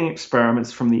building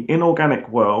experiments from the inorganic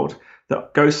world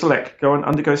that go and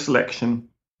undergo selection.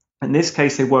 In this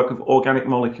case, they work with organic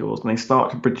molecules and they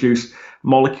start to produce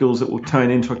molecules that will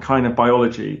turn into a kind of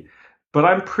biology. But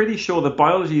I'm pretty sure the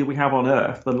biology we have on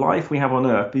Earth, the life we have on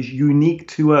Earth, is unique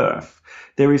to Earth.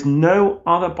 There is no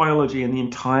other biology in the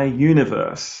entire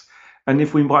universe. And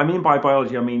what I mean by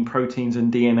biology, I mean proteins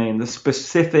and DNA and the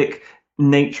specific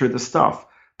nature of the stuff.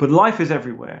 But life is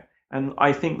everywhere. And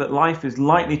I think that life is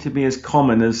likely to be as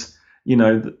common as,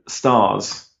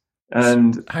 stars.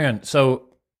 And hang on. So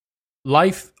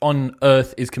life on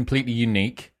Earth is completely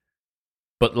unique,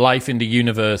 but life in the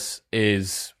universe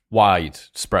is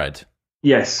widespread.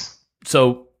 Yes.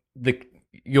 So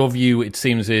your view, it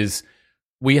seems, is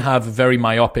we have a very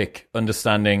myopic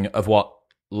understanding of what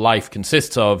life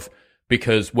consists of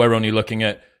because we're only looking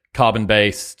at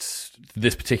carbon-based,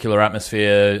 this particular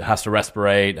atmosphere has to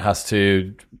respirate, has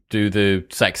to do the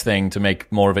sex thing to make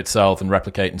more of itself and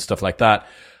replicate and stuff like that.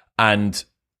 And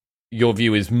your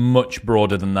view is much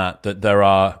broader than that there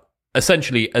are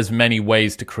essentially as many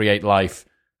ways to create life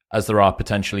as there are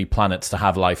potentially planets to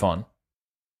have life on.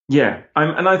 Yeah,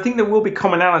 and I think there will be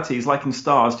commonalities like in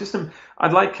stars.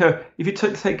 I'd like if you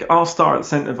take our star at the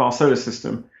center of our solar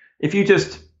system, if we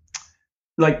just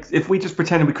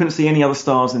pretended we couldn't see any other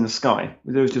stars in the sky,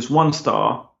 there was just one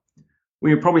star,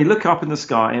 we would probably look up in the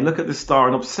sky and look at this star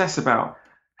and obsess about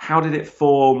how did it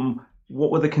form, what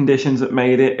were the conditions that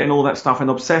made it, and all that stuff, and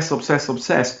obsess.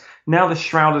 Now the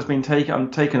shroud has been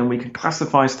taken, and we can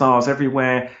classify stars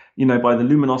everywhere, by the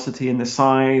luminosity and the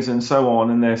size and so on,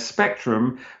 and their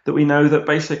spectrum, that we know that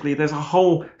basically there's a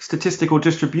whole statistical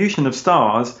distribution of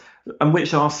stars, and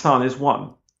which our sun is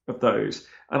one of those.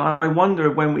 And I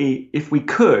wonder if we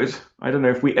could, I don't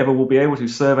know if we ever will be able to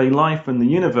survey life in the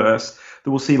universe that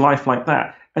will see life like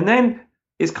that. And then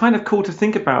it's kind of cool to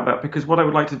think about that, because what I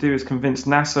would like to do is convince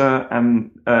NASA and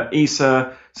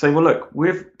ESA, say, well, look,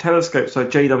 with telescopes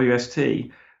like JWST,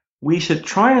 we should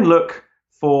try and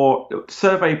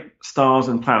survey stars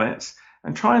and planets,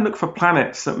 and try and look for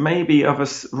planets that may be of a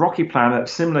rocky planet,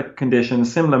 similar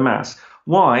conditions, similar mass.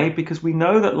 Why? Because we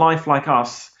know that life like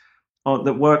us,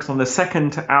 that works on the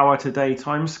second to hour to day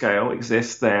time scale,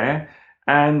 exists there,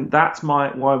 and that's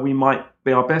why we might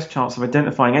be our best chance of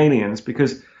identifying aliens,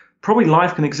 because probably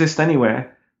life can exist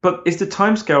anywhere, but is the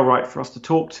time scale right for us to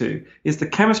talk to? Is the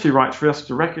chemistry right for us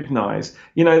to recognize?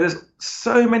 There's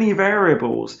so many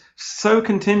variables, so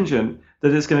contingent,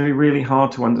 that it's going to be really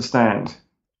hard to understand.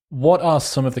 What are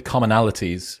some of the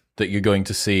commonalities that you're going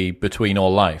to see between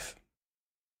all life?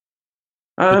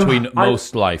 Between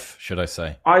most life, should I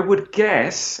say? I would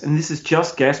guess, and this is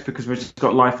just guess because we've just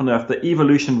got life on Earth, that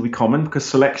evolution will be common because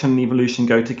selection and evolution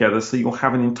go together. So you'll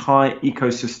have an entire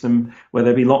ecosystem where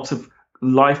there'll be lots of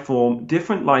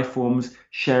different life forms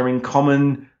sharing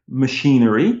common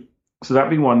machinery. So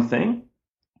that'd be one thing.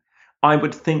 I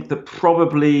would think that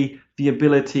probably the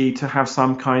ability to have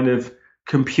some kind of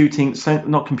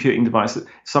not computing device,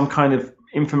 some kind of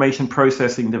information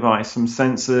processing device, some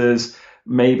sensors,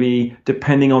 maybe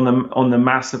depending on the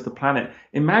mass of the planet.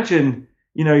 Imagine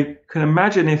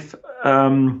if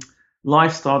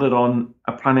life started on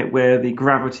a planet where the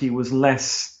gravity was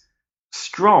less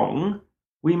strong,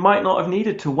 we might not have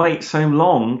needed to wait so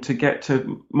long to get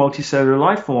to multicellular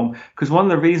life form, because one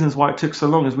of the reasons why it took so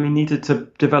long is we needed to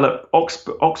develop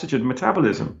oxygen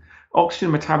metabolism.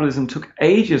 Oxygen metabolism took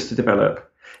ages to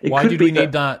develop. Why did we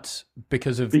need that?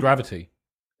 Because of gravity?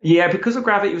 Yeah, because of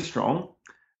gravity was strong.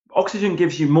 Oxygen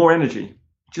gives you more energy,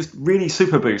 just really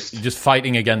super boost. You're just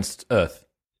fighting against Earth.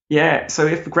 Yeah, so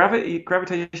if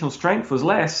gravitational strength was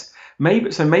less,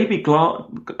 maybe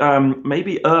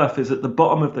Earth is at the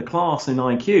bottom of the class in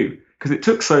IQ because it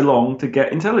took so long to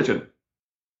get intelligent.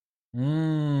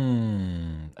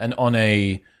 And on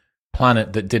a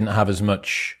planet that didn't have as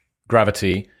much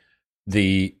gravity,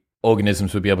 the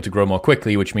organisms would be able to grow more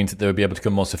quickly, which means that they would be able to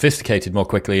become more sophisticated more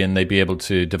quickly, and they'd be able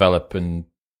to develop and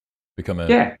become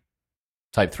a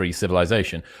Type 3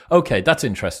 civilization. Okay, that's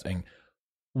interesting.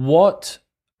 What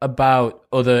about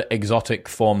other exotic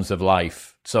forms of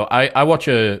life? So I watch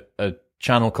a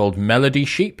channel called Melody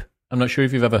Sheep. I'm not sure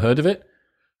if you've ever heard of it.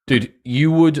 Dude, you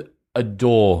would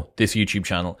adore this YouTube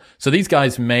channel. So these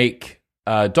guys make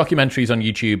documentaries on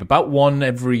YouTube, about one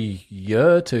every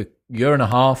year to year and a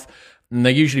half. And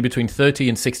they're usually between 30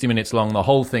 and 60 minutes long. The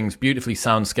whole thing's beautifully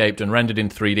soundscaped and rendered in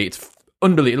 3D. It's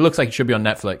unbelievable. It looks like it should be on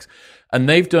Netflix. And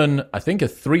they've done, I think, a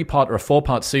 3-part or a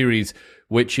 4-part series,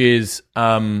 which is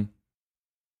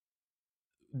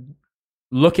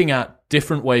looking at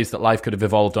different ways that life could have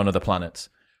evolved on other planets.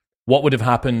 What would have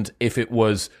happened if it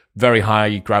was very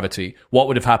high gravity? What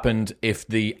would have happened if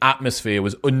the atmosphere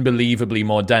was unbelievably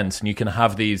more dense? And you can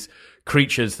have these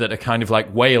creatures that are kind of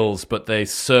like whales, but they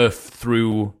surf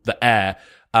through the air.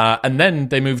 And then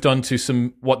they moved on to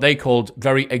some what they called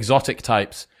very exotic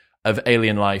types of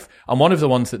alien life. And one of the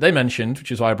ones that they mentioned,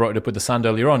 which is why I brought it up with the sand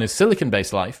earlier on, is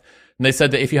silicon-based life. And they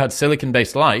said that if you had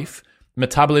silicon-based life,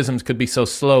 metabolisms could be so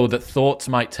slow that thoughts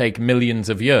might take millions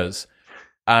of years.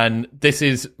 And this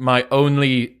is my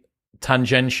only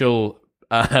tangential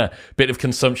bit of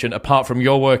consumption, apart from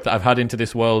your work that I've had into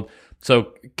this world.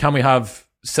 So can we have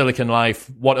silicon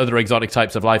life? What other exotic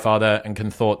types of life are there? And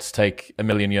can thoughts take a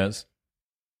million years?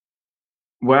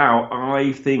 Wow,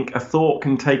 I think a thought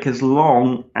can take as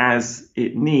long as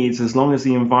it needs, as long as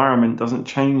the environment doesn't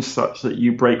change such that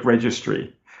you break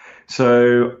registry.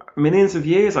 So millions of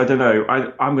years, I don't know.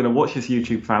 I'm going to watch this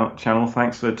YouTube channel.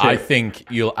 Thanks for the tip. I think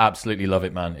you'll absolutely love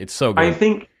it, man. It's so good. I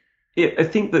think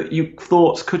that your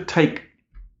thoughts could take,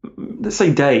 let's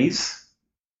say, days.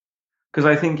 Because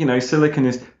I think,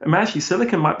 silicon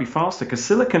might be faster because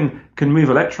silicon can move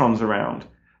electrons around.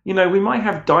 We might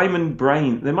have diamond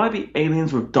brain. There might be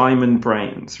aliens with diamond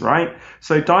brains, right?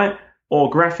 So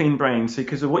or graphene brains.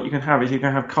 Because what you can have is you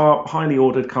can have highly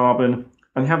ordered carbon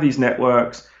and have these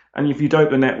networks. And if you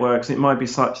dope the networks, it might be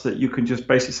such that you can just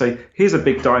basically say, here's a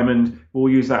big diamond. We'll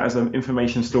use that as an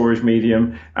information storage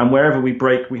medium. And wherever we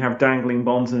break, we have dangling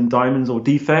bonds and diamonds or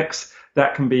defects.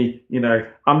 That can be,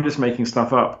 I'm just making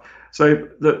stuff up. So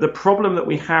the problem that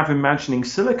we have imagining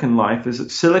silicon life is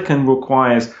that silicon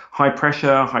requires high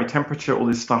pressure, high temperature, all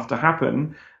this stuff to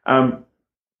happen.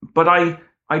 But I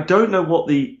don't know what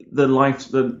the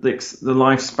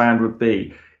lifespan would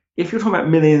be. If you're talking about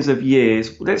millions of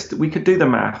years, we could do the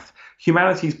math.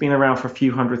 Humanity's been around for a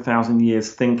few 100,000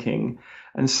 years thinking.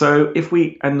 And so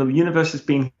and the universe has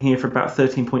been here for about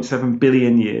 13.7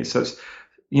 billion years. So it's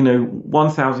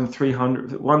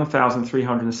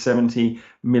 1,370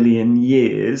 million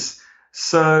years.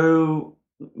 So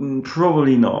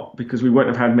probably not, because we won't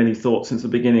have had many thoughts since the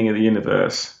beginning of the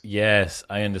universe. Yes,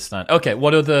 I understand. Okay,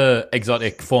 what other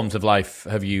exotic forms of life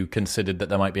have you considered that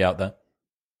there might be out there?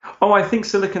 Oh, I think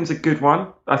silicon's a good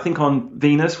one. I think on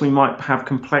Venus we might have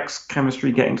complex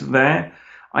chemistry getting to there.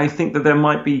 I think that there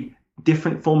might be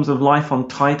different forms of life on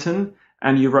Titan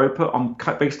and Europa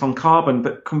based on carbon,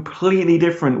 but completely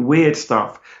different weird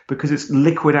stuff because it's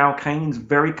liquid alkanes,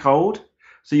 very cold.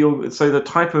 So the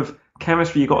type of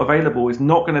chemistry you got available is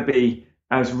not going to be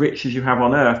as rich as you have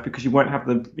on Earth because you won't have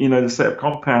the set of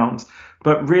compounds.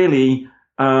 But really,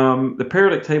 the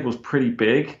periodic table is pretty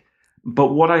big.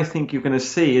 But what I think you're going to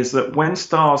see is that when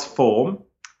stars form,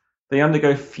 we know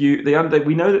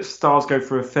that stars go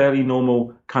through a fairly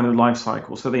normal kind of life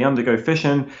cycle. So they undergo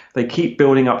fission, they keep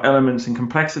building up elements and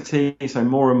complexity, so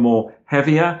more and more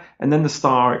heavier, and then the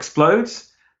star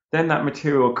explodes, then that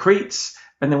material accretes,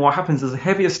 and then what happens is the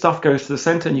heavier stuff goes to the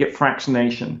center and you get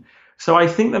fractionation. So I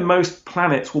think that most rocky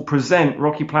planets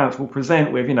will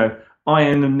present with,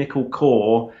 iron and nickel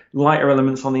core, lighter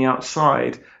elements on the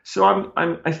outside. So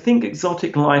I think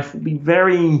exotic life will be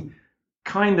very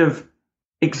kind of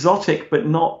exotic, but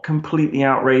not completely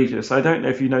outrageous. I don't know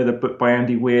if you know the book by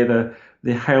Andy Weir,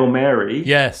 the Hail Mary.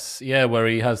 Yes, yeah, where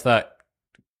he has that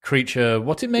creature.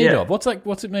 What's it made of? What's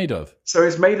it made of? So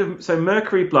it's made of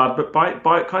mercury blood, but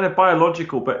by kind of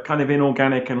biological, but kind of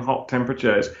inorganic and hot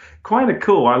temperatures. Kind of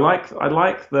cool. I like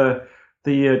the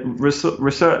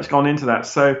research gone into that.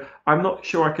 So I'm not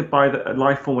sure I could buy that a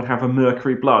life form would have a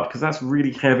mercury blood because that's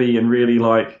really heavy and really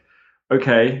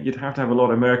you'd have to have a lot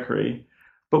of mercury.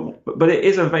 But it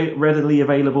is a readily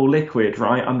available liquid,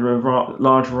 right, under a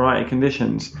large variety of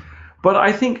conditions. But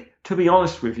I think, to be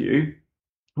honest with you,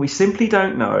 we simply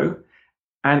don't know.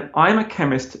 And I'm a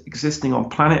chemist existing on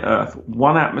planet Earth,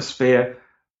 1 atmosphere,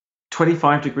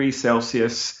 25 degrees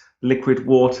Celsius, liquid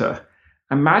water.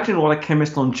 Imagine what a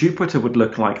chemist on Jupiter would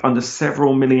look like under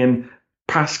several million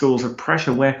pascals of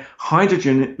pressure, where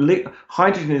hydrogen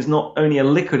is not only a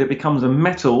liquid, it becomes a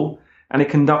metal and it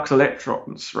conducts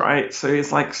electrons, right? So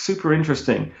it's super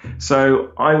interesting.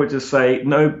 So I would just say,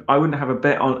 no, I wouldn't have a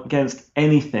bet against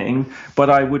anything, but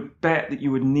I would bet that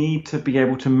you would need to be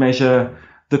able to measure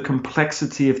the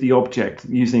complexity of the object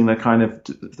using the kind of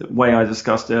the way I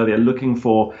discussed earlier, looking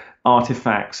for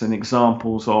artifacts and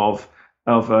examples of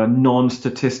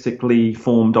non-statistically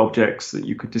formed objects that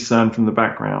you could discern from the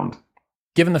background.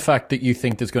 Given the fact that you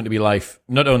think there's going to be life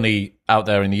not only out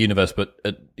there in the universe, but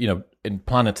in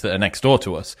planets that are next door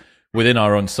to us within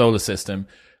our own solar system,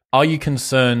 Are you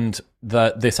concerned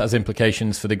that this has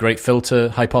implications for the Great Filter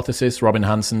hypothesis, Robin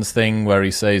Hansen's thing, where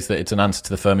he says that it's an answer to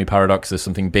the Fermi paradox? There's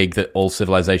something big that all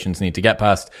civilizations need to get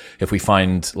past. If we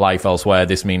find life elsewhere,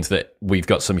 this means that we've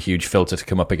got some huge filter to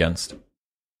come up against.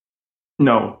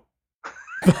 No.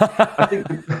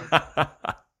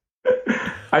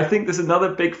 I think there's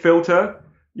another big filter.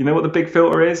 You know what the big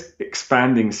filter is?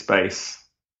 Expanding space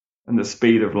and the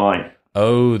speed of light.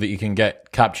 Oh, that you can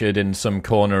get captured in some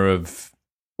corner of...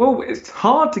 Well, it's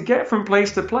hard to get from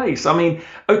place to place. I mean,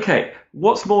 okay,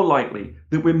 what's more likely?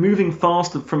 That we're moving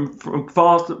faster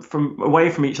from away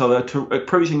from each other to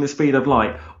approaching the speed of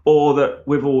light, or that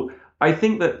we've all... I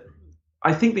think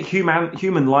the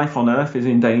human life on Earth is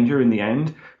in danger in the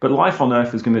end, but life on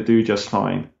Earth is going to do just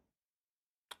fine.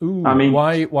 Ooh, I mean,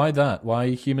 why that? Why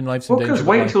human life's in danger? Because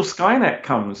wait until Skynet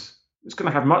comes. It's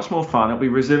going to have much more fun. It'll be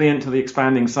resilient to the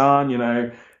expanding sun, you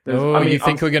know. You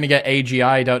think we're going to get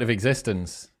AGI'd out of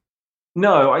existence?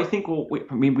 No, I think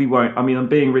we won't. I mean, I'm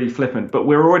being really flippant, but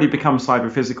we're already become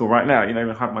cyber-physical right now. You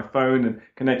know, I have my phone and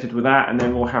connected with that, and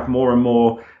then we'll have more and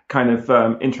more kind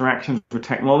of interactions with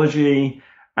technology.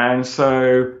 And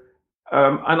so,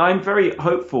 and I'm very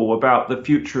hopeful about the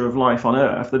future of life on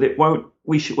Earth, that it won't,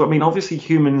 I mean, obviously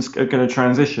humans are going to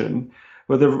transition,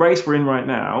 but the race we're in right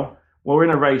now, well, we're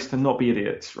in a race to not be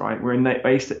idiots, right? We're in a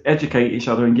race to educate each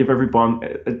other and give everyone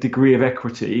a degree of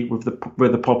equity with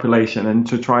the population, and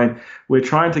we're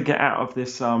trying to get out of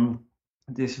this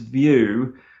this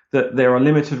view that there are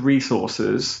limited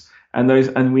resources, and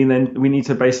we need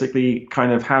to basically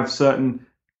kind of have certain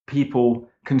people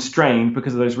constrained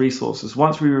because of those resources.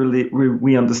 Once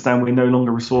we understand we're no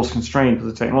longer resource constrained for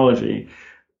the technology,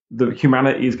 the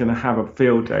humanity is going to have a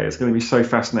field day. It's going to be so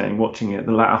fascinating watching it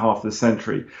the latter half of the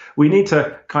century. We need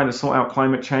to kind of sort out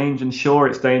climate change, and sure,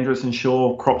 it's dangerous, and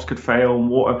sure, crops could fail and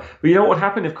water. But you know what would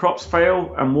happen if crops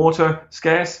fail and water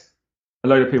scarce? A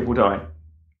load of people will die.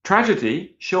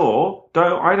 Tragedy, sure.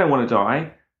 I don't want to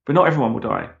die, but not everyone will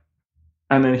die.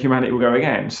 And then humanity will go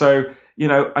again. So, you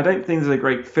know, I don't think there's a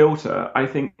great filter. I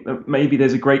think that maybe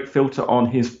there's a great filter on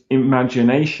his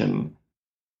imagination.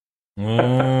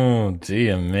 Oh,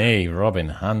 dear me, Robin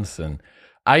Hansen.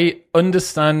 I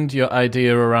understand your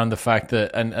idea around the fact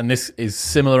that, and this is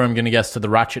similar, I'm going to guess, to the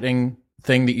ratcheting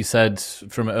thing that you said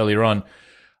from earlier on.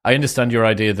 I understand your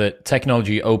idea that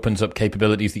technology opens up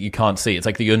capabilities that you can't see. It's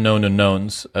like the unknown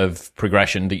unknowns of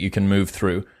progression that you can move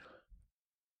through.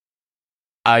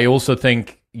 I also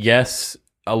think, yes,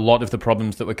 a lot of the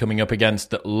problems that we're coming up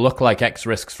against that look like X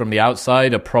risks from the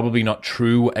outside are probably not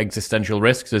true existential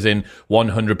risks, as in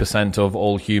 100% of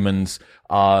all humans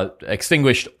are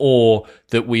extinguished, or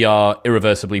that we are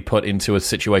irreversibly put into a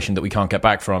situation that we can't get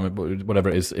back from, whatever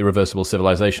it is, irreversible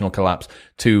civilizational collapse,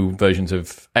 two versions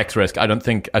of X risk. I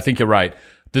think you're right.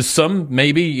 There's some,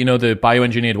 maybe, you know, the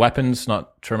bioengineered weapons,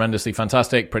 not tremendously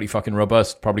fantastic, pretty fucking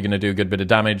robust, probably going to do a good bit of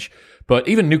damage. But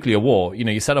even nuclear war, you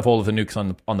know, you set off all of the nukes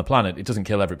on the planet, it doesn't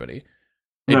kill everybody.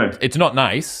 It's not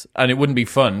nice, and it wouldn't be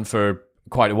fun for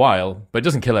quite a while, but it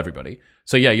doesn't kill everybody.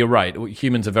 So yeah, you're right.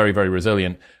 Humans are very, very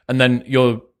resilient. And then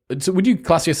so would you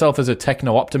class yourself as a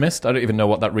techno-optimist? I don't even know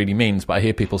what that really means, but I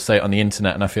hear people say it on the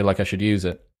internet, and I feel like I should use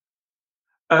it.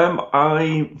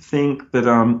 I think that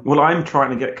I'm trying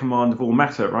to get command of all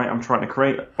matter, right? I'm trying to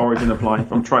create origin of life.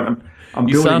 I'm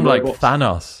you building sound like robots.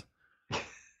 Thanos.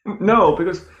 No,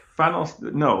 because Thanos.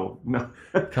 No.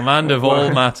 Command of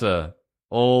all matter.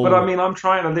 But I mean, I'm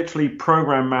trying to literally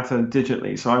program matter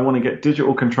digitally. So I want to get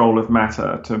digital control of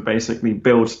matter to basically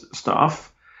build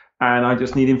stuff, and I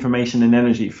just need information and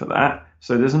energy for that.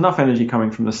 So there's enough energy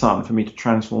coming from the sun for me to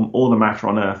transform all the matter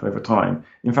on Earth over time.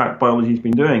 In fact, biology's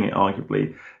been doing it,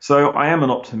 arguably. So I am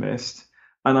an optimist,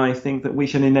 and I think that we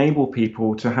should enable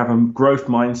people to have a growth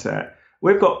mindset.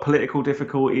 We've got political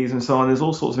difficulties and so on. There's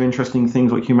all sorts of interesting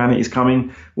things like humanity's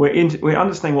coming. We're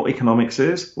understanding what economics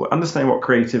is. We're understanding what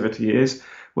creativity is.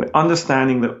 We're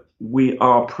understanding that we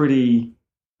are pretty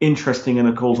interesting in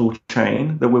a causal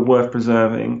chain, that we're worth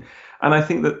preserving. And I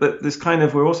think that this kind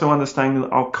of, we're also understanding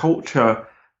that our culture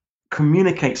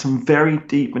communicates some very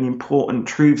deep and important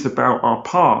truths about our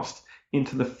past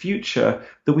into the future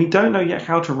that we don't know yet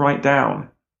how to write down.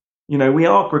 You know, we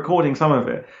are recording some of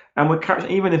it, and we're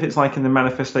even if it's like in the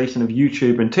manifestation of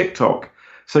YouTube and TikTok.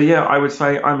 So yeah, I would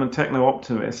say I'm a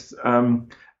techno-optimist,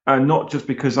 not just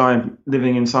because I'm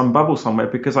living in some bubble somewhere,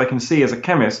 because I can see as a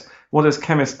chemist, what has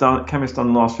chemists done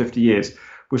the last 50 years?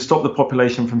 We've stopped the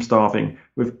population from starving.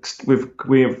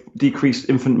 We have decreased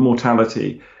infant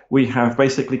mortality. We have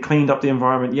basically cleaned up the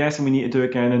environment. Yes, and we need to do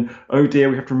it again. And oh dear,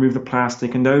 we have to remove the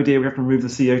plastic. And oh dear, we have to remove the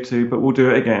CO2, but we'll do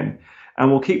it again.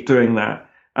 And we'll keep doing that.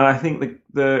 And I think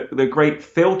the great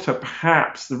filter,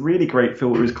 perhaps the really great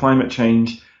filter, is climate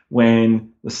change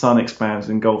when the sun expands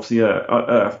and engulfs the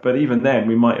Earth. But even then,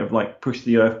 we might have like pushed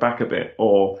the Earth back a bit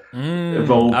or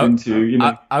evolved into,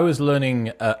 I was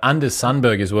learning. Anders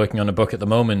Sandberg is working on a book at the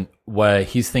moment where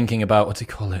he's thinking about, what's he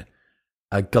call it,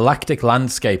 galactic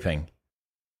landscaping.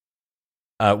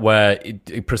 Where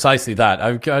precisely that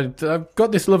I've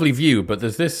got this lovely view, but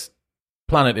there's this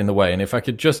planet in the way, and if I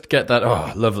could just get that,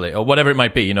 oh, lovely, or whatever it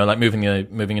might be, like moving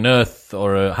an Earth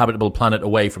or a habitable planet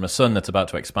away from a sun that's about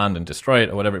to expand and destroy it,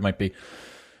 or whatever it might be.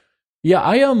 Yeah,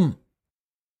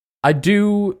 I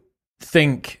do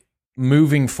think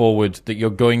moving forward that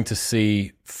you're going to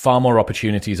see far more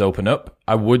opportunities open up.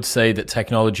 I would say that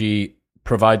technology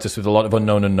provides us with a lot of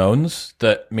unknown unknowns.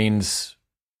 That means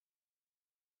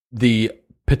the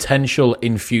potential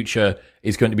in future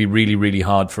is going to be really, really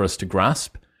hard for us to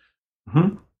grasp.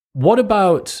 Mm-hmm. What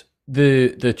about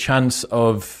the chance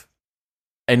of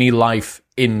any life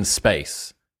in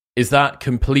space? Is that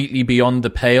completely beyond the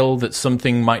pale, that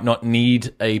something might not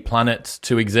need a planet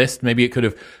to exist? Maybe it could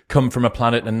have come from a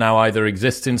planet and now either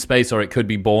exists in space, or it could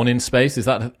be born in space. Is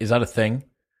that a thing?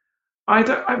 I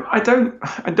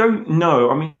don't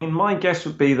know. I mean, my guess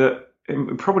would be that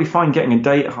we'd probably find getting a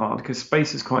date hard because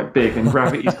space is quite big and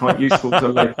gravity is quite useful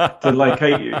to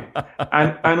locate you,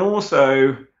 and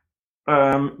also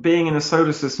being in a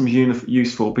solar system is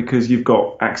useful because you've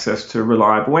got access to a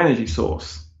reliable energy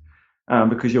source,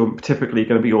 because you're typically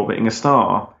going to be orbiting a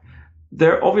star.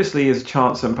 There obviously is a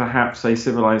chance that perhaps a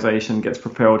civilization gets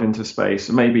propelled into space,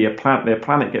 or maybe their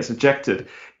planet gets ejected.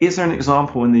 Is there an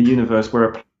example in the universe where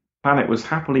a planet was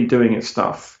happily doing its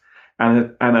stuff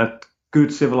and a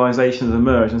good civilization has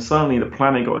emerged, and suddenly the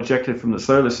planet got ejected from the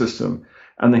solar system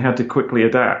and they had to quickly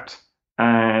adapt,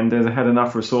 and they had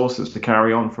enough resources to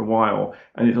carry on for a while,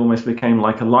 and it almost became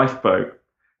like a lifeboat,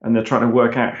 and they're trying to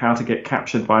work out how to get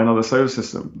captured by another solar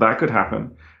system? That could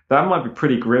happen. That might be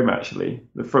pretty grim, actually.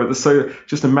 So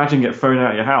just imagine getting thrown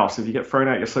out of your house. If you get thrown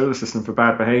out of your solar system for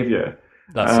bad behavior,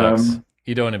 that sucks.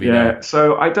 You don't want to be there.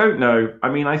 So I don't know. I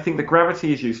mean, I think the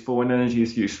gravity is useful and energy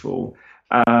is useful.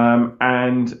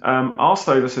 And our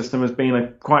solar system has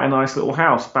been quite a nice little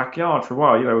house backyard for a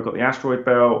while. We've got the asteroid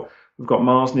belt, we've got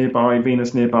Mars nearby,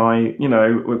 Venus nearby.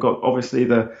 We've got obviously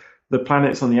the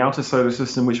planets on the outer solar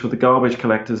system, which were the garbage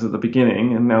collectors at the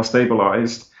beginning and now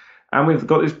stabilized. And we've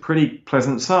got this pretty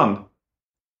pleasant sun.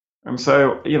 And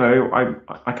so,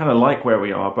 I kind of like where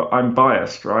we are, but I'm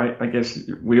biased, right? I guess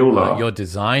we all are. You're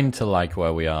designed to like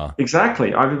where we are.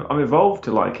 Exactly. I'm evolved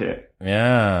to like it.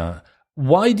 Yeah.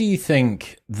 Why do you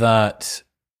think that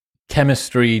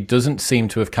chemistry doesn't seem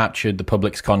to have captured the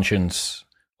public's conscience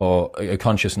or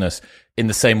consciousness in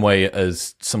the same way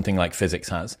as something like physics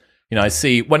has?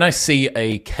 When I see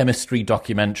a chemistry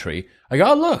documentary, I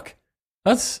go, oh, look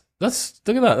at that.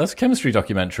 That's a chemistry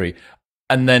documentary.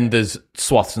 And then there's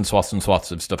swaths and swaths and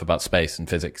swaths of stuff about space and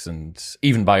physics and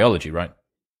even biology, right?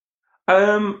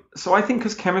 So I think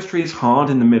because chemistry is hard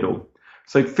in the middle.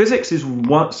 So physics is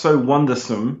so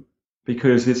wondersome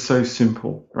because it's so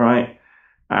simple, right?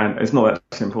 And it's not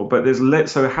that simple, but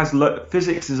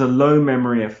physics is a low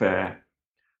memory affair.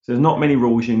 So there's not many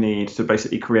rules you need to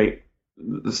basically create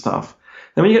the stuff.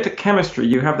 Then when you get to chemistry,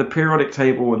 you have the periodic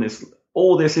table and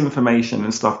all this information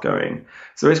and stuff going.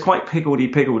 So it's quite piggledy.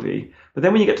 But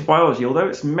then when you get to biology, although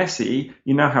it's messy,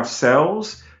 you now have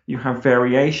cells, you have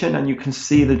variation, and you can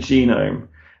see the genome.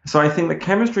 So I think the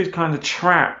chemistry is kind of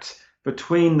trapped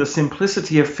between the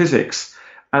simplicity of physics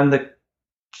and the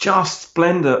just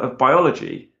splendor of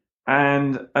biology.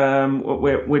 And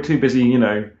we're too busy,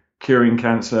 curing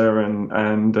cancer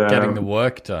and getting the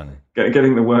work done.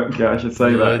 Getting the work, I should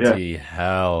say that. Yeah. Bloody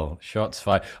hell, shots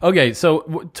fired. Okay, so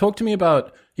talk to me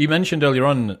about, you mentioned earlier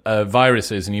on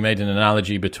viruses, and you made an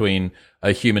analogy between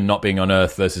a human not being on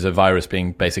Earth versus a virus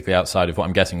being basically outside of what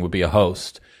I'm guessing would be a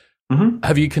host. Mm-hmm.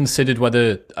 Have you considered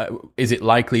whether, is it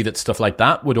likely that stuff like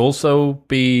that would also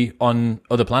be on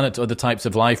other planets, other types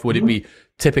of life? Would it be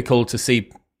typical to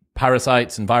see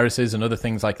parasites and viruses and other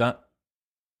things like that?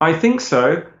 I think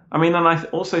so. I mean, and I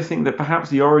also think that perhaps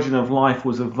the origin of life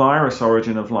was a virus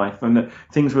origin of life, and that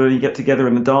things would only get together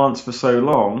in a dance for so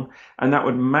long, and that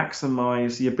would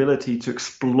maximize the ability to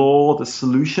explore the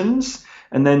solutions.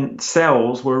 And then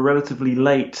cells were a relatively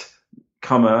late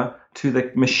comer to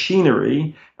the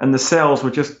machinery, and the cells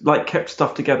were just like kept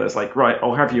stuff together. It's like, right,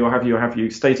 I'll have you,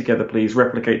 stay together, please,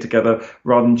 replicate together,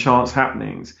 rather than chance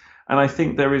happenings. And I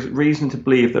think there is reason to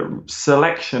believe that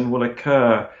selection will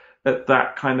occur at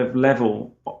that kind of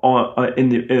level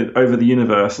over the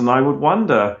universe. And I would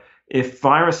wonder if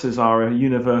viruses are a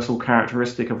universal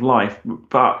characteristic of life,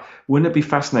 but wouldn't it be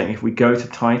fascinating if we go to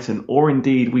Titan, or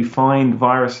indeed we find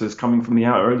viruses coming from the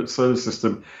outer solar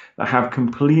system that have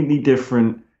completely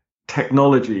different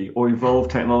technology or evolved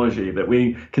technology, that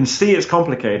we can see it's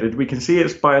complicated, we can see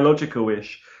it's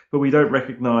biological-ish, but we don't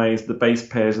recognize the base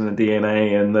pairs in the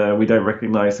DNA, and we don't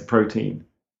recognize the protein.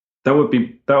 That would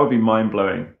be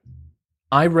mind-blowing.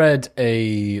 I read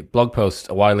a blog post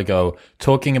a while ago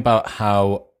talking about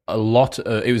how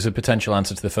it was a potential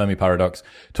answer to the Fermi paradox,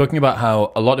 talking about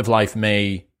how a lot of life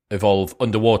may evolve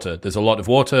underwater. There's a lot of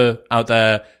water out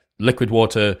there, liquid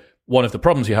water. One of the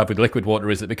problems you have with liquid water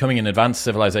is that becoming an advanced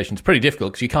civilization is pretty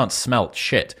difficult because you can't smelt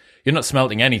shit. You're not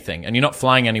smelting anything, and you're not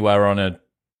flying anywhere on an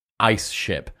ice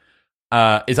ship.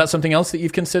 Is that something else that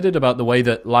you've considered about the way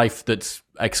that life that's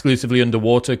exclusively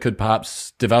underwater could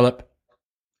perhaps develop?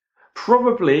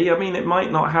 Probably. I mean, it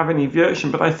might not have any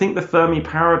version, but I think the Fermi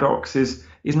paradox is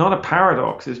not a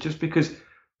paradox. It's just because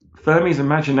Fermi's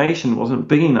imagination wasn't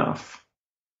big enough.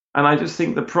 And I just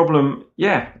think the problem,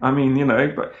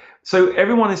 but so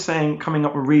everyone is coming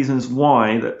up with reasons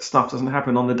why that stuff doesn't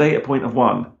happen on the data point of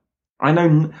 1. I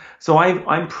know, so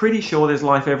I'm pretty sure there's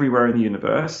life everywhere in the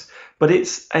universe, but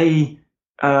it's a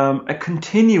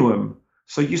continuum.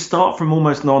 So you start from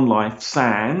almost non-life,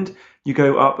 sand, you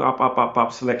go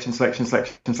up, selection,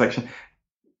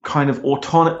 kind of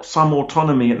some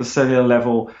autonomy at the cellular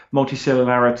level,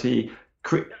 multicellularity,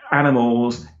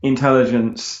 animals,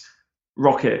 intelligence,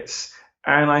 rockets.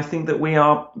 And I think that we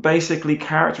are basically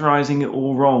characterizing it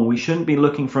all wrong. We shouldn't be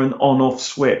looking for an on-off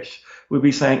switch. We'd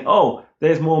be saying, oh,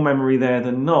 there's more memory there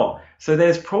than not. So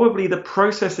there's probably the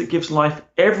process that gives life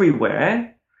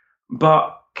everywhere,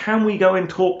 but can we go and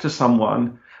talk to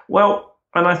someone? Well,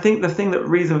 and I think the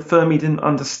reason Fermi didn't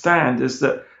understand is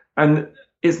that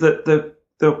the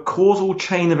causal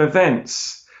chain of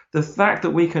events, the fact that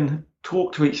we can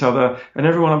talk to each other and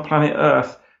everyone on planet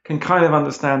Earth can kind of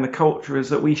understand the culture, is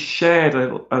that we shared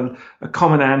a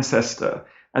common ancestor,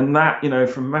 and that,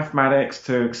 from mathematics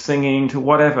to singing to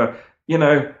whatever, we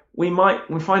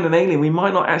find an alien, we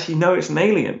might not actually know it's an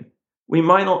alien. We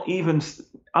might not even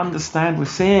understand we're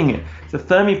seeing it. The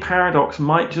Fermi paradox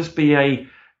might just be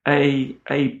basically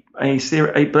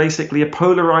a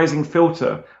polarizing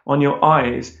filter on your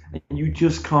eyes, and you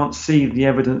just can't see the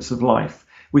evidence of life,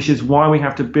 which is why we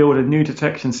have to build a new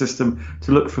detection system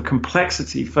to look for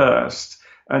complexity first,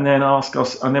 and then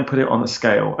put it on a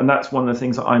scale. And that's one of the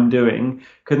things that I'm doing,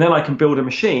 because then I can build a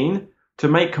machine to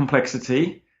make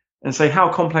complexity and say, how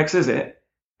complex is it,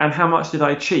 and how much did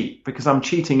I cheat? Because I'm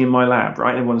cheating in my lab,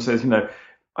 right? Everyone says,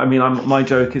 my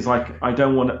joke is like, I'm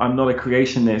not a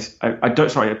creationist. I'm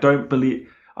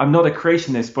not a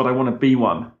creationist, but I want to be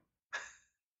one.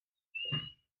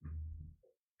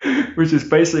 Which is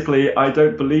basically, I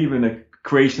don't believe in a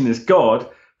creationist God,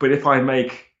 but if I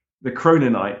make the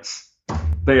Croninites,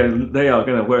 they are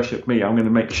going to worship me. I'm going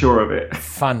to make sure of it.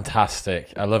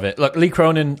 Fantastic. I love it. Look, Lee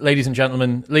Cronin, ladies and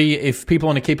gentlemen. Lee, if people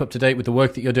want to keep up to date with the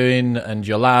work that you're doing and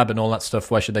your lab and all that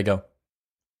stuff, where should they go?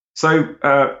 So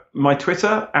my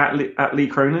Twitter, at Lee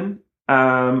Cronin.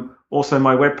 Also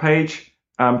my webpage,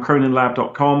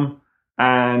 croninlab.com.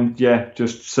 And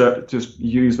just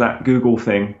use that Google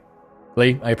thing.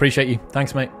 Lee, I appreciate you.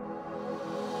 Thanks, mate.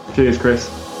 Cheers, Chris.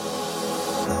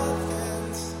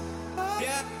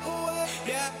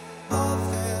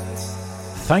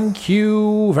 Thank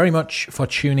you very much for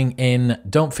tuning in.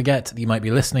 Don't forget that you might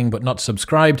be listening but not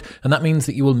subscribed, and that means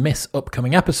that you will miss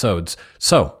upcoming episodes.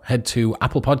 So head to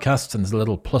Apple Podcasts, and there's a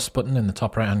little plus button in the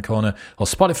top right-hand corner, or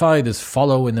Spotify, there's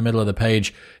follow in the middle of the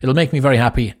page. It'll make me very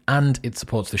happy, and it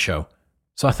supports the show.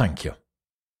 So I thank you.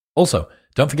 Also,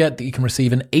 don't forget that you can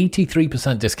receive an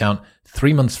 83% discount,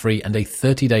 3 months free, and a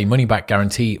 30-day money-back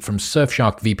guarantee from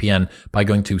Surfshark VPN by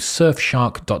going to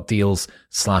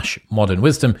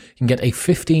surfshark.deals/modernwisdom. You can get a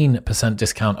 15%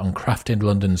 discount on Crafted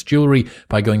London's jewellery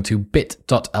by going to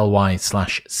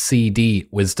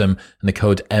bit.ly/cdwisdom and the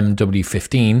code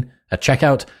MW15 at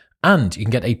checkout. And you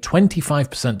can get a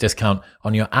 25% discount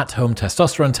on your at-home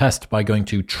testosterone test by going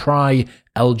to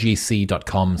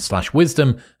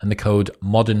trylgc.com/wisdom and the code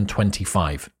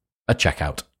MODERN25 at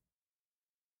checkout.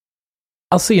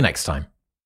 I'll see you next time.